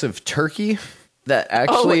aggressive turkey that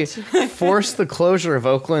actually forced the closure of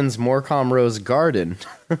Oakland's Morecambe Rose Garden.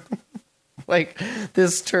 Like,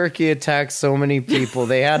 this turkey attacked so many people,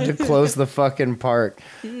 they had to close the fucking park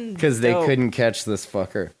because they Dope. couldn't catch this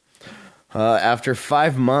fucker. After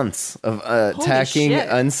 5 months of attacking shit.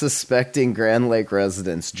 unsuspecting Grand Lake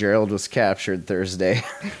residents, Gerald was captured Thursday.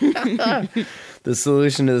 The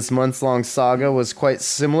solution to this months-long saga was quite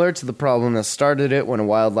similar to the problem that started it when a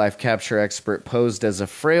wildlife capture expert posed as a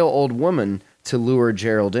frail old woman to lure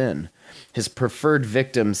Gerald in. His preferred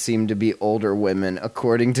victims seemed to be older women,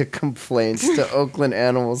 according to complaints to Oakland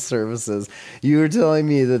Animal Services. You were telling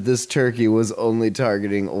me that this turkey was only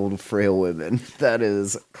targeting old, frail women. That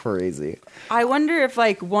is crazy. I wonder if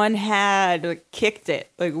one had kicked it,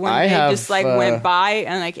 when I they have, just went by,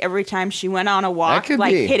 and every time she went on a walk, could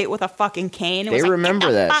be. hit it with a fucking cane. And They was like, remember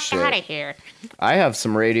 "Get the that fuck shit. out of here!" I have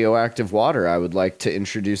some radioactive water I would like to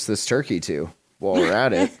introduce this turkey to while we're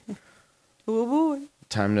at it. Ooh, boy.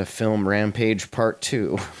 Time to film Rampage Part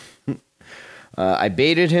 2. I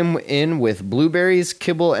baited him in with blueberries,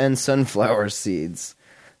 kibble, and sunflower seeds.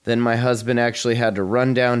 Then my husband actually had to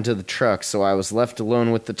run down to the truck, so I was left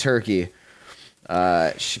alone with the turkey.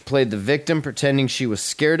 She played the victim, pretending she was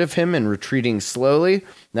scared of him and retreating slowly.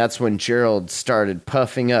 That's when Gerald started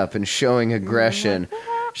puffing up and showing aggression.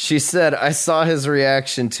 She said, I saw his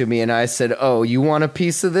reaction to me, and I said, oh, you want a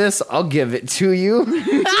piece of this? I'll give it to you.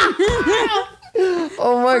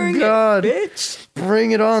 Oh my God. Bitch.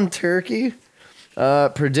 Bring it on, turkey.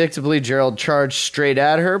 Predictably, Gerald charged straight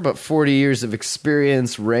at her, but 40 years of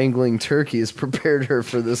experience wrangling turkeys prepared her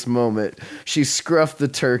for this moment. She scruffed the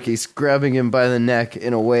turkey, grabbing him by the neck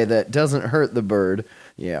in a way that doesn't hurt the bird.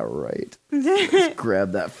 Yeah, right. Just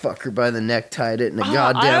grabbed that fucker by the neck, tied it in a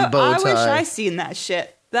goddamn bow tie. I wish I seen that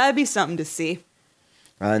shit. That'd be something to see.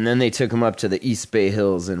 And then they took him up to the East Bay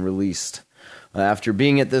Hills and released. After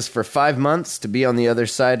being at this for 5 months, to be on the other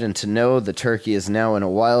side and to know the turkey is now in a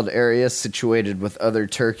wild area situated with other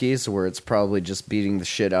turkeys where it's probably just beating the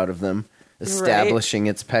shit out of them, establishing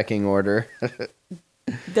its pecking order.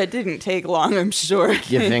 That didn't take long, I'm sure.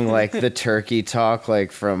 Giving like the turkey talk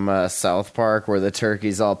like from South Park where the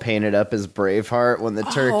turkey's all painted up as Braveheart when the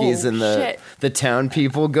turkeys and the town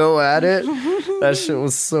people go at it. That shit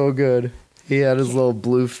was so good. He had his little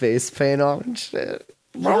blue face paint on and shit.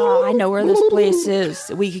 Yeah, I know where this place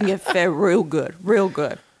is. We can get fed real good, real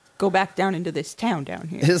good. Go back down into this town down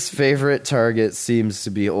here. His favorite target seems to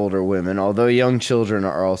be older women, although young children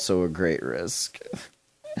are also a great risk.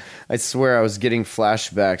 I swear I was getting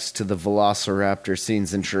flashbacks to the Velociraptor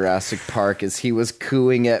scenes in Jurassic Park as he was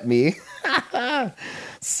cooing at me,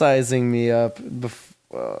 sizing me up.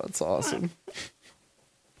 Oh, it's awesome.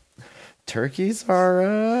 Turkeys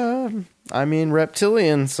are,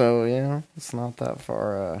 reptilian, so, it's not that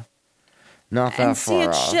far, And see,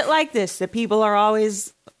 it's off. shit like this that people are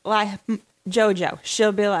always like, JoJo,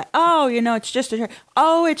 she'll be like, oh, it's just a turkey.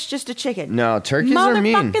 Oh, it's just a chicken. No, turkeys are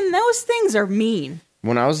mean. Motherfucking those things are mean.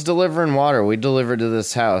 When I was delivering water, we delivered to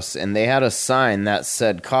this house, and they had a sign that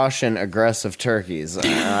said, caution aggressive turkeys.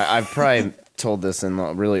 I've probably told this in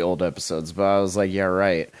really old episodes, but I was like, yeah,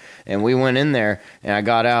 right. And we went in there, and I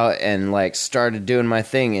got out and, started doing my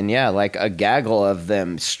thing, and a gaggle of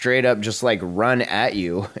them straight up just, run at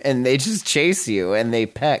you, and they just chase you, and they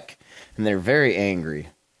peck, and they're very angry.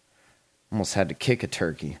 Almost had to kick a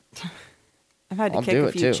turkey. I've had to I'll kick do a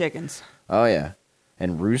it, few too. chickens. Oh, yeah.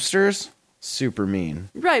 And roosters? Super mean.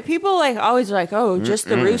 Right, people like always like, oh, just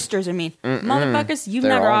the roosters are mean. Motherfuckers, you've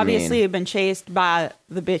They're never all obviously mean. been chased by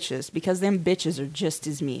the bitches because them bitches are just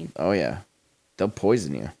as mean. Oh, yeah. They'll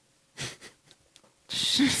poison you.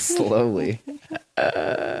 Slowly.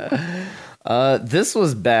 This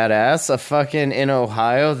was badass. In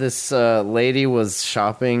Ohio, this lady was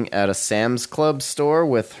shopping at a Sam's Club store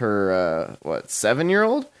with her,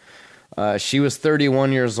 7-year-old? She was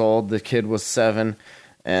 31 years old. The kid was 7.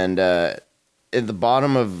 And at the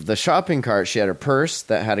bottom of the shopping cart, she had a purse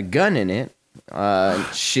that had a gun in it.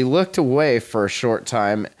 She looked away for a short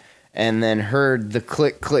time and then heard the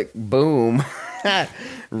click, click, boom.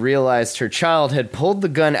 Realized her child had pulled the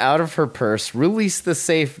gun out of her purse, released the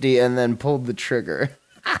safety, and then pulled the trigger.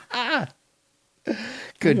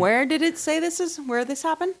 Good. Where did it say this is? Where this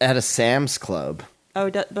happened? At a Sam's Club. Oh,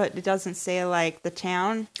 but it doesn't say like the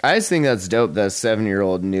town. I just think that's dope that a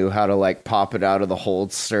 7-year-old knew how to like pop it out of the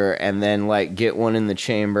holster and then like get one in the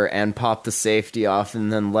chamber and pop the safety off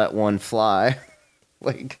and then let one fly.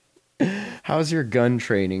 Like, how's your gun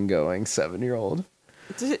training going, 7-year-old?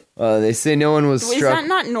 They say no one was Is struck. that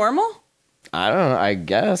not normal? I don't know. I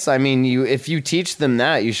guess. I mean, if you teach them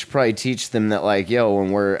that, you should probably teach them that, like, yo,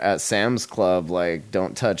 when we're at Sam's Club, like,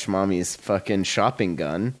 don't touch mommy's fucking shopping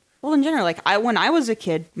gun. Well, in general, like when I was a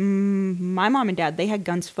kid, my mom and dad, they had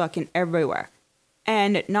guns fucking everywhere,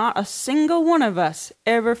 and not a single one of us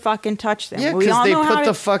ever fucking touched them. Yeah, We because all they know how put to-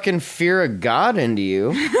 the fucking fear of God into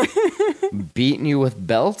you, beating you with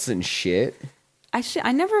belts and shit.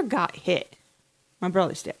 I never got hit. My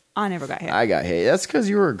brothers did. I never got hit. I got hit. That's because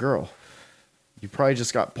you were a girl. You probably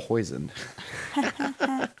just got poisoned.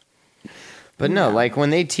 But no, like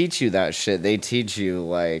when they teach you that shit, they teach you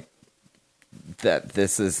like that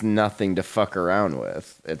this is nothing to fuck around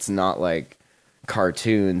with. It's not like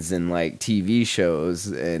cartoons and like TV shows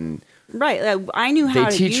and Right. Like, I knew how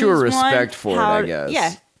they to teach use you a respect one, for it, how I to- guess.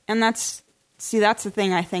 Yeah. And that's the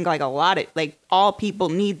thing I think like a lot of like all people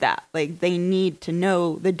need that. Like they need to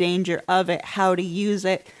know the danger of it, how to use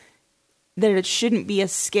it, that it shouldn't be a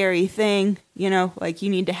scary thing, you know, like you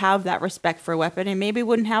need to have that respect for a weapon and maybe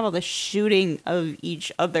wouldn't have all the shooting of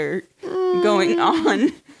each other going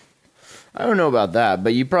on. I don't know about that,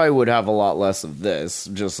 but you probably would have a lot less of this,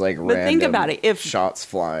 just like But random think about it, if- shots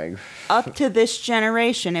flying. Up to this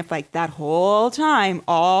generation, if like that whole time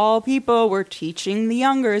all people were teaching the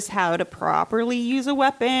youngers how to properly use a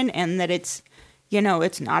weapon and that it's, you know,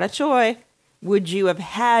 it's not a toy, would you have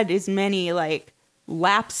had as many like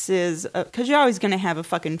lapses? Because you're always going to have a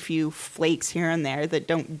fucking few flakes here and there that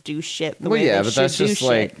don't do shit the way they but should that's do just shit.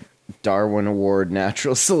 like Darwin Award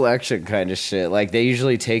natural selection kind of shit. Like they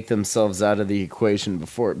usually take themselves out of the equation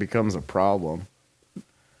before it becomes a problem.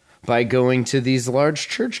 By going to these large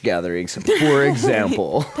church gatherings, for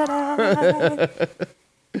example.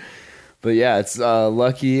 But yeah, it's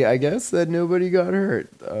lucky, I guess, that nobody got hurt.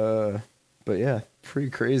 But yeah,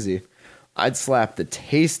 pretty crazy. I'd slap the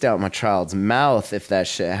taste out my child's mouth if that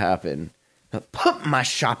shit happened. Put my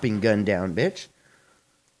shopping gun down, bitch.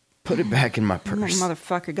 Put it back in my That purse.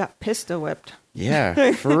 motherfucker got pistol whipped.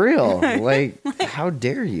 Yeah, for real. Like, how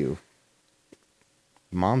dare you?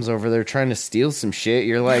 Mom's over there trying to steal some shit.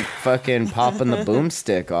 You're like fucking popping the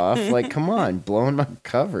boomstick off. Like, come on, blowing my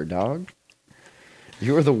cover, dog.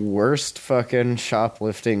 You are the worst fucking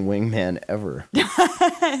shoplifting wingman ever.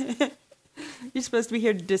 You're supposed to be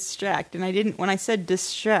here to distract, and I didn't. When I said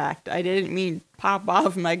distract, I didn't mean pop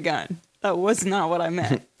off my gun. That was not what I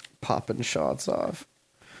meant. Popping shots off.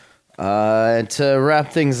 To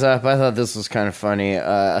wrap things up, I thought this was kind of funny.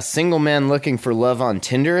 A single man looking for love on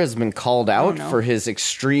Tinder has been called out for his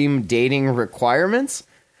extreme dating requirements.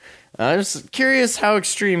 I'm just curious how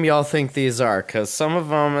extreme y'all think these are, because some of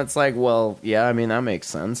them, it's like, well, yeah, I mean, that makes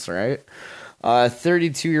sense, right?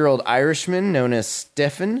 32-year-old Irishman known as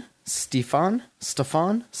Stefan,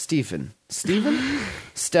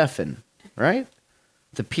 right?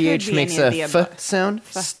 The PH be makes any a of the F above. sound,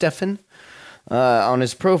 Stefan. On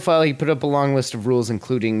his profile, he put up a long list of rules,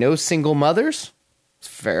 including no single mothers. It's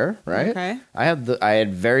fair, right? Okay. I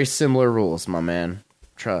had very similar rules, my man.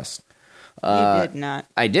 Trust. You did not.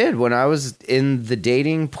 I did when I was in the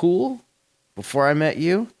dating pool before I met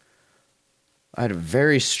you. I had a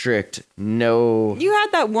very strict no. You had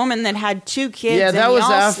that woman that had 2 kids. Yeah, that and was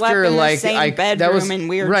y'all slept after in the like same bedroom that was and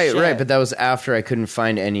weird right, shit. right. But that was after I couldn't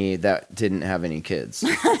find any that didn't have any kids,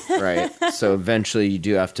 right? So eventually, you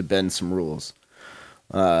do have to bend some rules.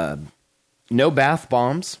 No bath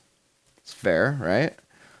bombs. It's fair, right?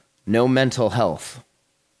 No mental health.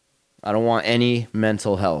 I don't want any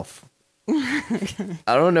mental health. I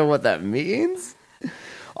don't know what that means.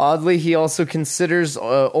 Oddly, he also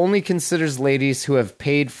only considers ladies who have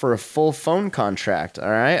paid for a full phone contract. All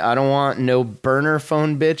right, I don't want no burner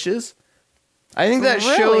phone bitches. I think that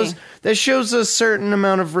Really? shows a certain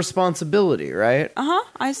amount of responsibility, right?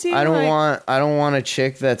 I see. I don't want a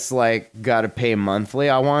chick that's like got to pay monthly.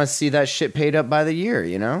 I want to see that shit paid up by the year,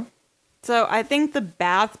 you know? So I think the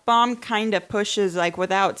bath bomb kind of pushes, like,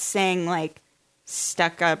 without saying, like,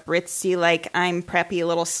 stuck up, ritzy, like, I'm preppy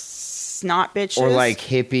little snot bitches. Or like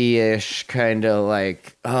hippie-ish, kind of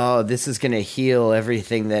like, oh, this is going to heal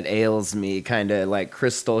everything that ails me, kind of like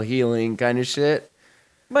crystal healing kind of shit.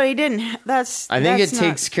 But he didn't. I think it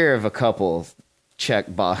takes care of a couple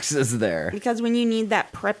check boxes there. Because when you need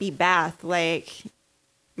that preppy bath, like,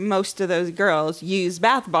 most of those girls use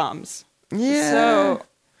bath bombs. Yeah. So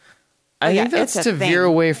I think it's that's a to veer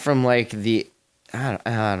thing. away from like I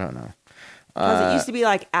don't know. Because it used to be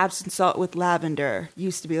like Epsom salt with lavender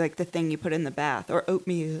used to be like the thing you put in the bath, or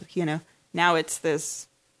oatmeal, you know. Now it's this,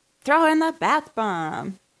 throw in the bath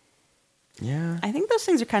bomb. Yeah. I think those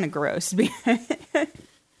things are kind of gross.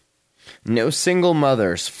 No single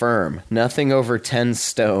mothers, firm. Nothing over 10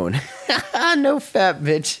 stone. No fat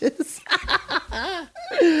bitches.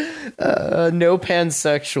 No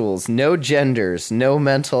pansexuals. No genders. No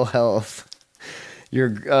mental health.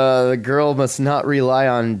 The girl must not rely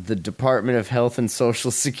on the Department of Health and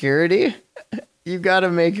Social Security. You gotta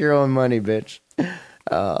make your own money, bitch.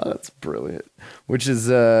 That's brilliant. Which is,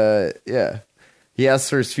 yeah. He asks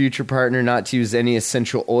for his future partner not to use any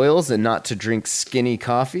essential oils and not to drink skinny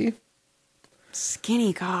coffee.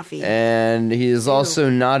 Skinny coffee. And he is also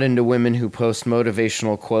not into women who post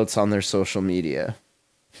motivational quotes on their social media.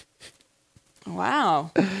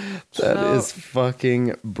 Wow. That is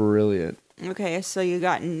fucking brilliant. Okay, so you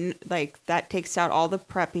got, like, that takes out all the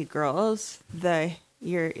preppy girls, as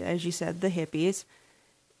you said, the hippies,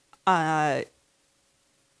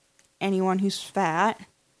 anyone who's fat,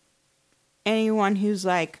 anyone who's,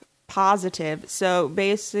 like, positive. So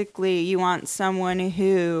basically you want someone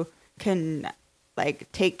who can,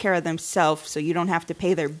 like, take care of themselves so you don't have to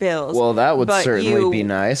pay their bills. Well, that would certainly be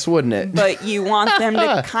nice, wouldn't it? But you want them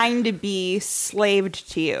to kind of be slaved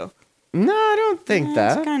to you. No, I don't think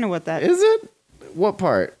that. That's kind of what that is. It? What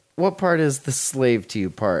part? What part is the slave to you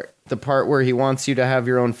part? The part where he wants you to have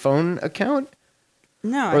your own phone account?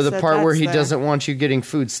 No. Or the part where he doesn't want you getting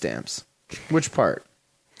food stamps? Which part?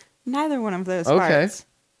 Neither one of those okay. parts.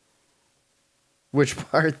 Which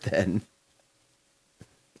part then?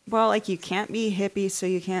 Well, like, you can't be hippie, so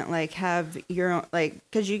you can't, like, have your own, like,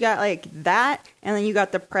 because you got, like, that, and then you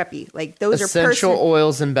got the preppy. Like, those essential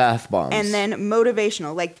oils and bath bombs. And then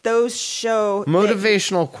motivational. Like, those show...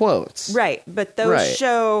 motivational quotes. Right, but those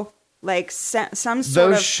show, like, some sort of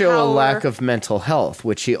those show power. a lack of mental health,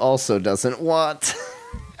 which he also doesn't want.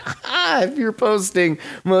 If you're posting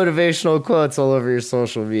motivational quotes all over your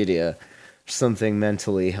social media, something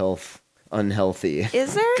mentally unhealthy.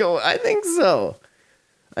 Is there? I think so.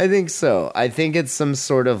 I think it's some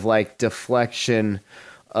sort of like deflection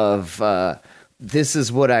of this is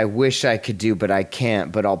what I wish I could do, but I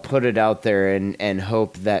can't. But I'll put it out there and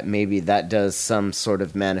hope that maybe that does some sort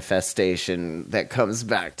of manifestation that comes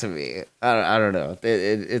back to me. I don't know.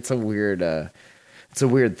 It's a weird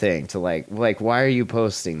thing to like. Why are you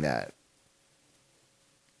posting that?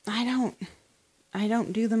 I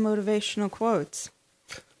don't do the motivational quotes.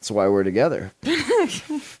 That's why we're together.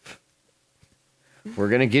 We're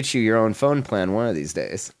gonna get you your own phone plan one of these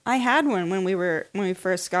days. I had one when we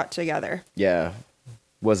first got together. Yeah.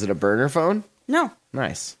 Was it a burner phone? No.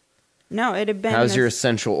 Nice. No, it had been. How's your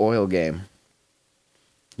essential oil game?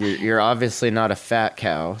 You're obviously not a fat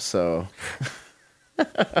cow, so.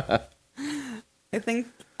 I think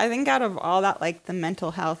out of all that, like, the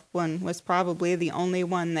mental health one was probably the only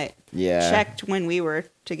one that checked when we were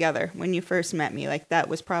together. When you first met me, like, that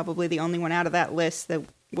was probably the only one out of that list that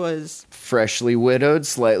was freshly widowed,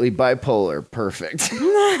 slightly bipolar. Perfect.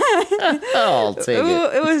 I'll take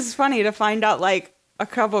it. It was funny to find out, like, a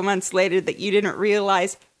couple months later that you didn't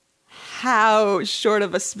realize how short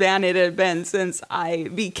of a span it had been since I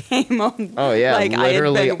became on. Oh yeah, like,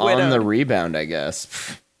 literally I had been widowed. on the rebound, I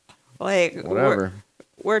guess. Like, whatever.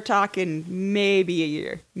 We're talking maybe a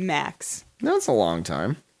year max. That's a long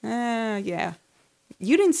time. Yeah.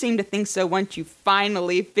 You didn't seem to think so once you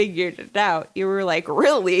finally figured it out. You were like,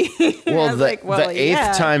 really? Well, the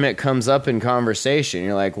eighth time it comes up in conversation,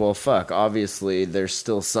 you're like, well, fuck, obviously there's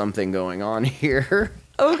still something going on here.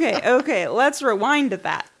 Okay, let's rewind to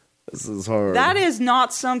that. This is hard. That is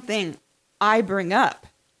not something I bring up.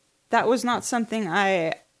 That was not something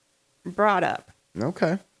I brought up.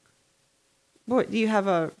 Okay. What do you have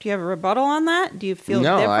a rebuttal on that? Do you feel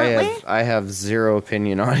No, differently? I have zero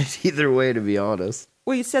opinion on it either way, to be honest.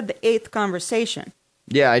 Well, you said the 8th conversation.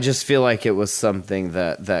 Yeah, I just feel like it was something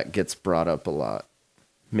that gets brought up a lot.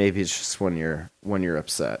 Maybe it's just when you're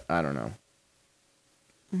upset. I don't know.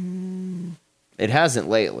 It hasn't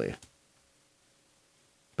lately.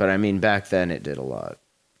 But I mean, back then it did a lot.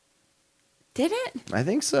 Did it? I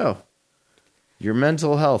think so. Your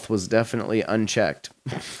mental health was definitely unchecked.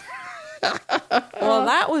 Well,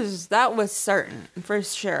 that was certain for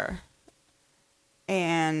sure.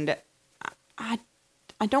 And I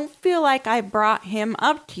don't feel like I brought him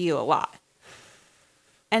up to you a lot.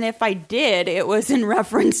 And if I did, it was in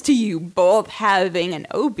reference to you both having an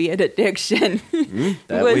opiate addiction.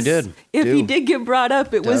 That we did. If he did get brought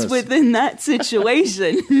up, it was within that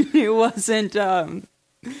situation. It wasn't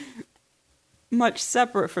much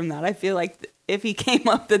separate from that. I feel like if he came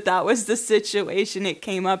up that was the situation it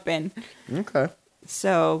came up in. Okay.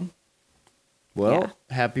 So. Well,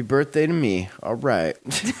 happy birthday to me. All right.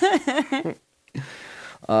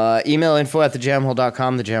 Email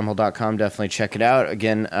info@thejamhole.com, thejamhole.com. Definitely check it out.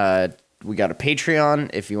 Again, we got a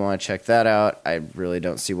Patreon if you want to check that out. I really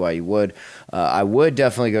don't see why you would. I would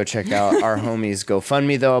definitely go check out our homies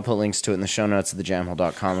GoFundMe, though. I'll put links to it in the show notes at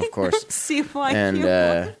thejamhole.com, of course. See why and, you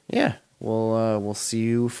would. Yeah, we'll see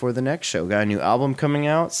you for the next show. Got a new album coming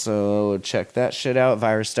out, so check that shit out.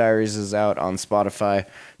 Virus Diaries is out on Spotify,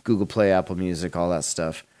 Google Play, Apple Music, all that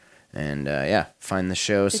stuff. And find the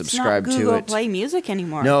show, subscribe to it. It's not Google Play Music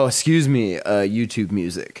anymore. No, excuse me, YouTube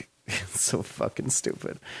Music. It's so fucking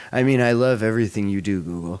stupid. I mean, I love everything you do,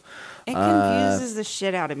 Google. It confuses the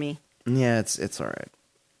shit out of me. Yeah, it's all right.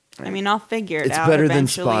 I mean, I'll figure it out. It's better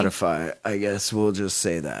eventually. than Spotify, I guess we'll just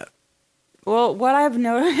say that. Well, what I've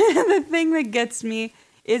noticed, the thing that gets me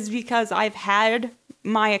is because I've had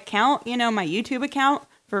my account, my YouTube account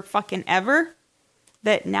for fucking ever,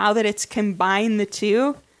 that now that it's combined the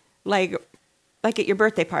two, like at your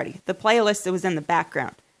birthday party, the playlist that was in the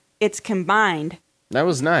background, it's combined. That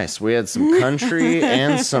was nice. We had some country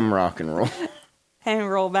and some rock and roll. And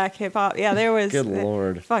rollback hip hop. Yeah, there was Good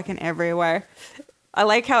Lord. Fucking everywhere. I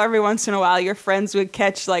like how every once in a while your friends would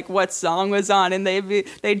catch like what song was on and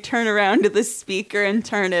they'd turn around to the speaker and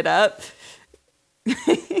turn it up.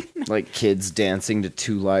 Like kids dancing to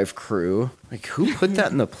Two Live Crew. Like, who put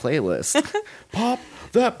that in the playlist? Pop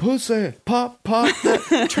that pussy. Pop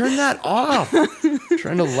that. Turn that off.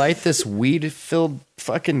 Trying to light this weed-filled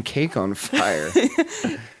fucking cake on fire.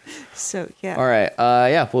 So, yeah. All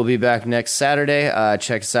right. We'll be back next Saturday.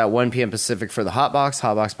 Check us out 1 p.m. Pacific for the Hotbox,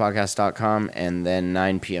 hotboxpodcast.com, and then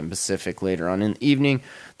 9 p.m. Pacific later on in the evening,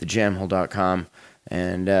 thejamhole.com.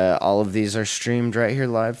 And all of these are streamed right here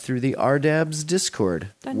live through the RDABS Discord,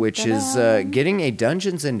 which is getting a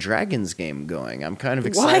Dungeons & Dragons game going. I'm kind of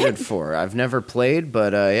excited for. I've never played,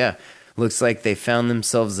 but looks like they found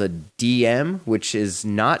themselves a DM, which is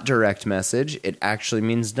not direct message. It actually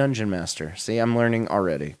means Dungeon Master. See, I'm learning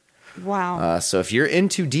already. Wow. So if you're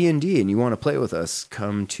into D&D and you want to play with us,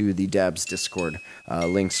 come to the DABS Discord.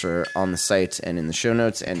 Links are on the site and in the show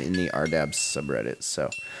notes and in the RDABS subreddit. So,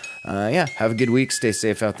 have a good week. Stay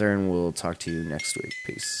safe out there, and we'll talk to you next week.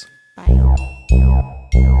 Peace. Bye.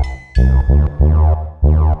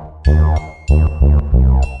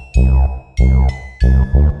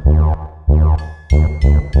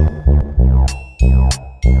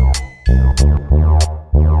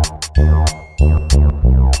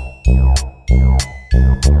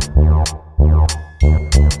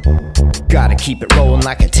 Gotta keep it rolling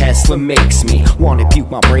like a Tesla makes me wanna puke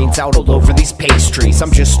my brains out all over these pastries.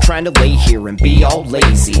 I'm just trying to lay here and be all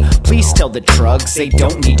lazy. Please tell the drugs they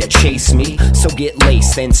don't need to chase me. So get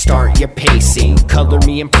laced, then start your pacing. Color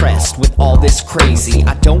me impressed with all this crazy.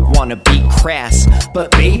 I don't wanna be crass,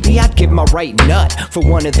 but maybe I'd give my right nut for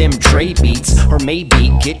one of them Dre beats. Or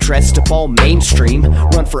maybe get dressed up all mainstream,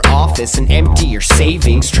 run for office and empty your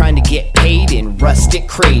savings, trying to get paid in rustic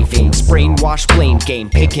cravings. Brainwash blame game,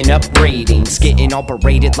 picking up ratings, getting all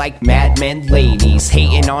berated like Mad Men ladies,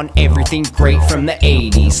 hating on everything great from the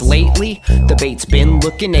 80s. Lately, the bait's been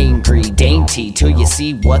looking angry, dainty, till you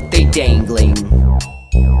see what they dangling.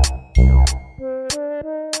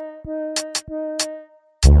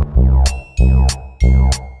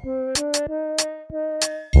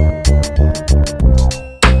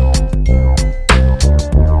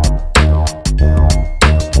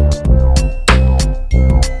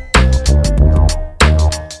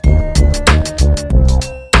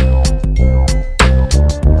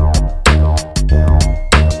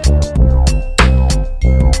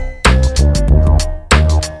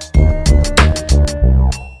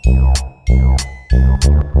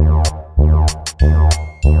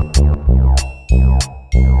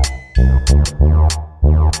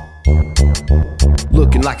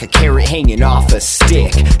 looking like a carrot hanging off a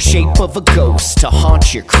stick. Shape of a ghost to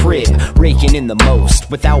haunt your crib, raking in the most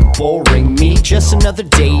without boring me. Just another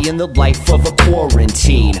day in the life of a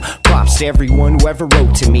quarantine. Props to everyone who ever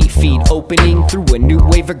wrote to me. Feed opening through a new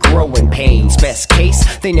wave of growing pains. Best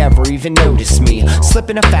case, they never even notice me.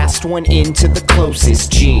 Slipping a fast one into the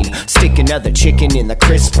closest gene. Stick another chicken in the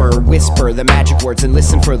crisper. Whisper the magic words and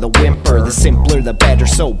listen for the whimper. The simpler the better,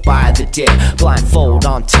 so buy the dip. Blindfold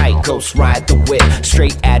on tight, ghost ride the whip.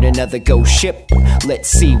 Straight at another ghost ship. Let's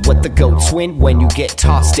see what the goats win when you get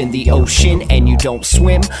tossed in the ocean and you don't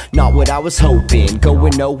swim. Not what I was hoping.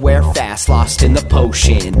 Going nowhere fast, lost in the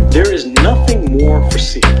potion. There is nothing more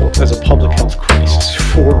foreseeable as a public health crisis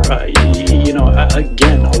for,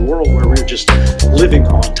 again, a world where we're just living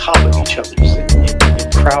on top of each other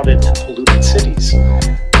in crowded and polluted cities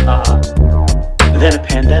than a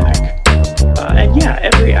pandemic. And yeah,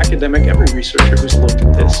 every academic, every researcher who's looked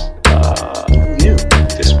at this knew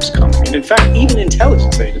this was coming. And in fact, even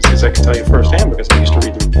intelligence agencies, I can tell you firsthand because I used to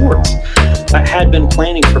read the reports, had been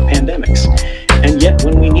planning for pandemics. And yet,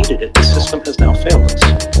 when we needed it, the system has now failed us.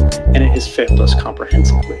 And it has failed us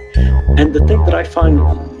comprehensively. And the thing that I find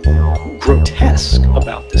grotesque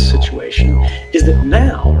about this situation is that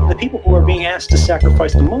now the people who are being asked to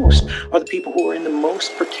sacrifice the most are the people who are in the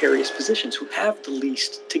most precarious positions, who have the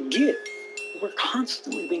least to give. We're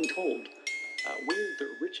constantly being told we're the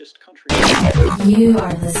richest country. You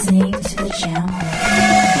are listening to the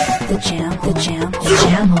Jamhole. The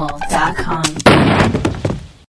Jamhole.com.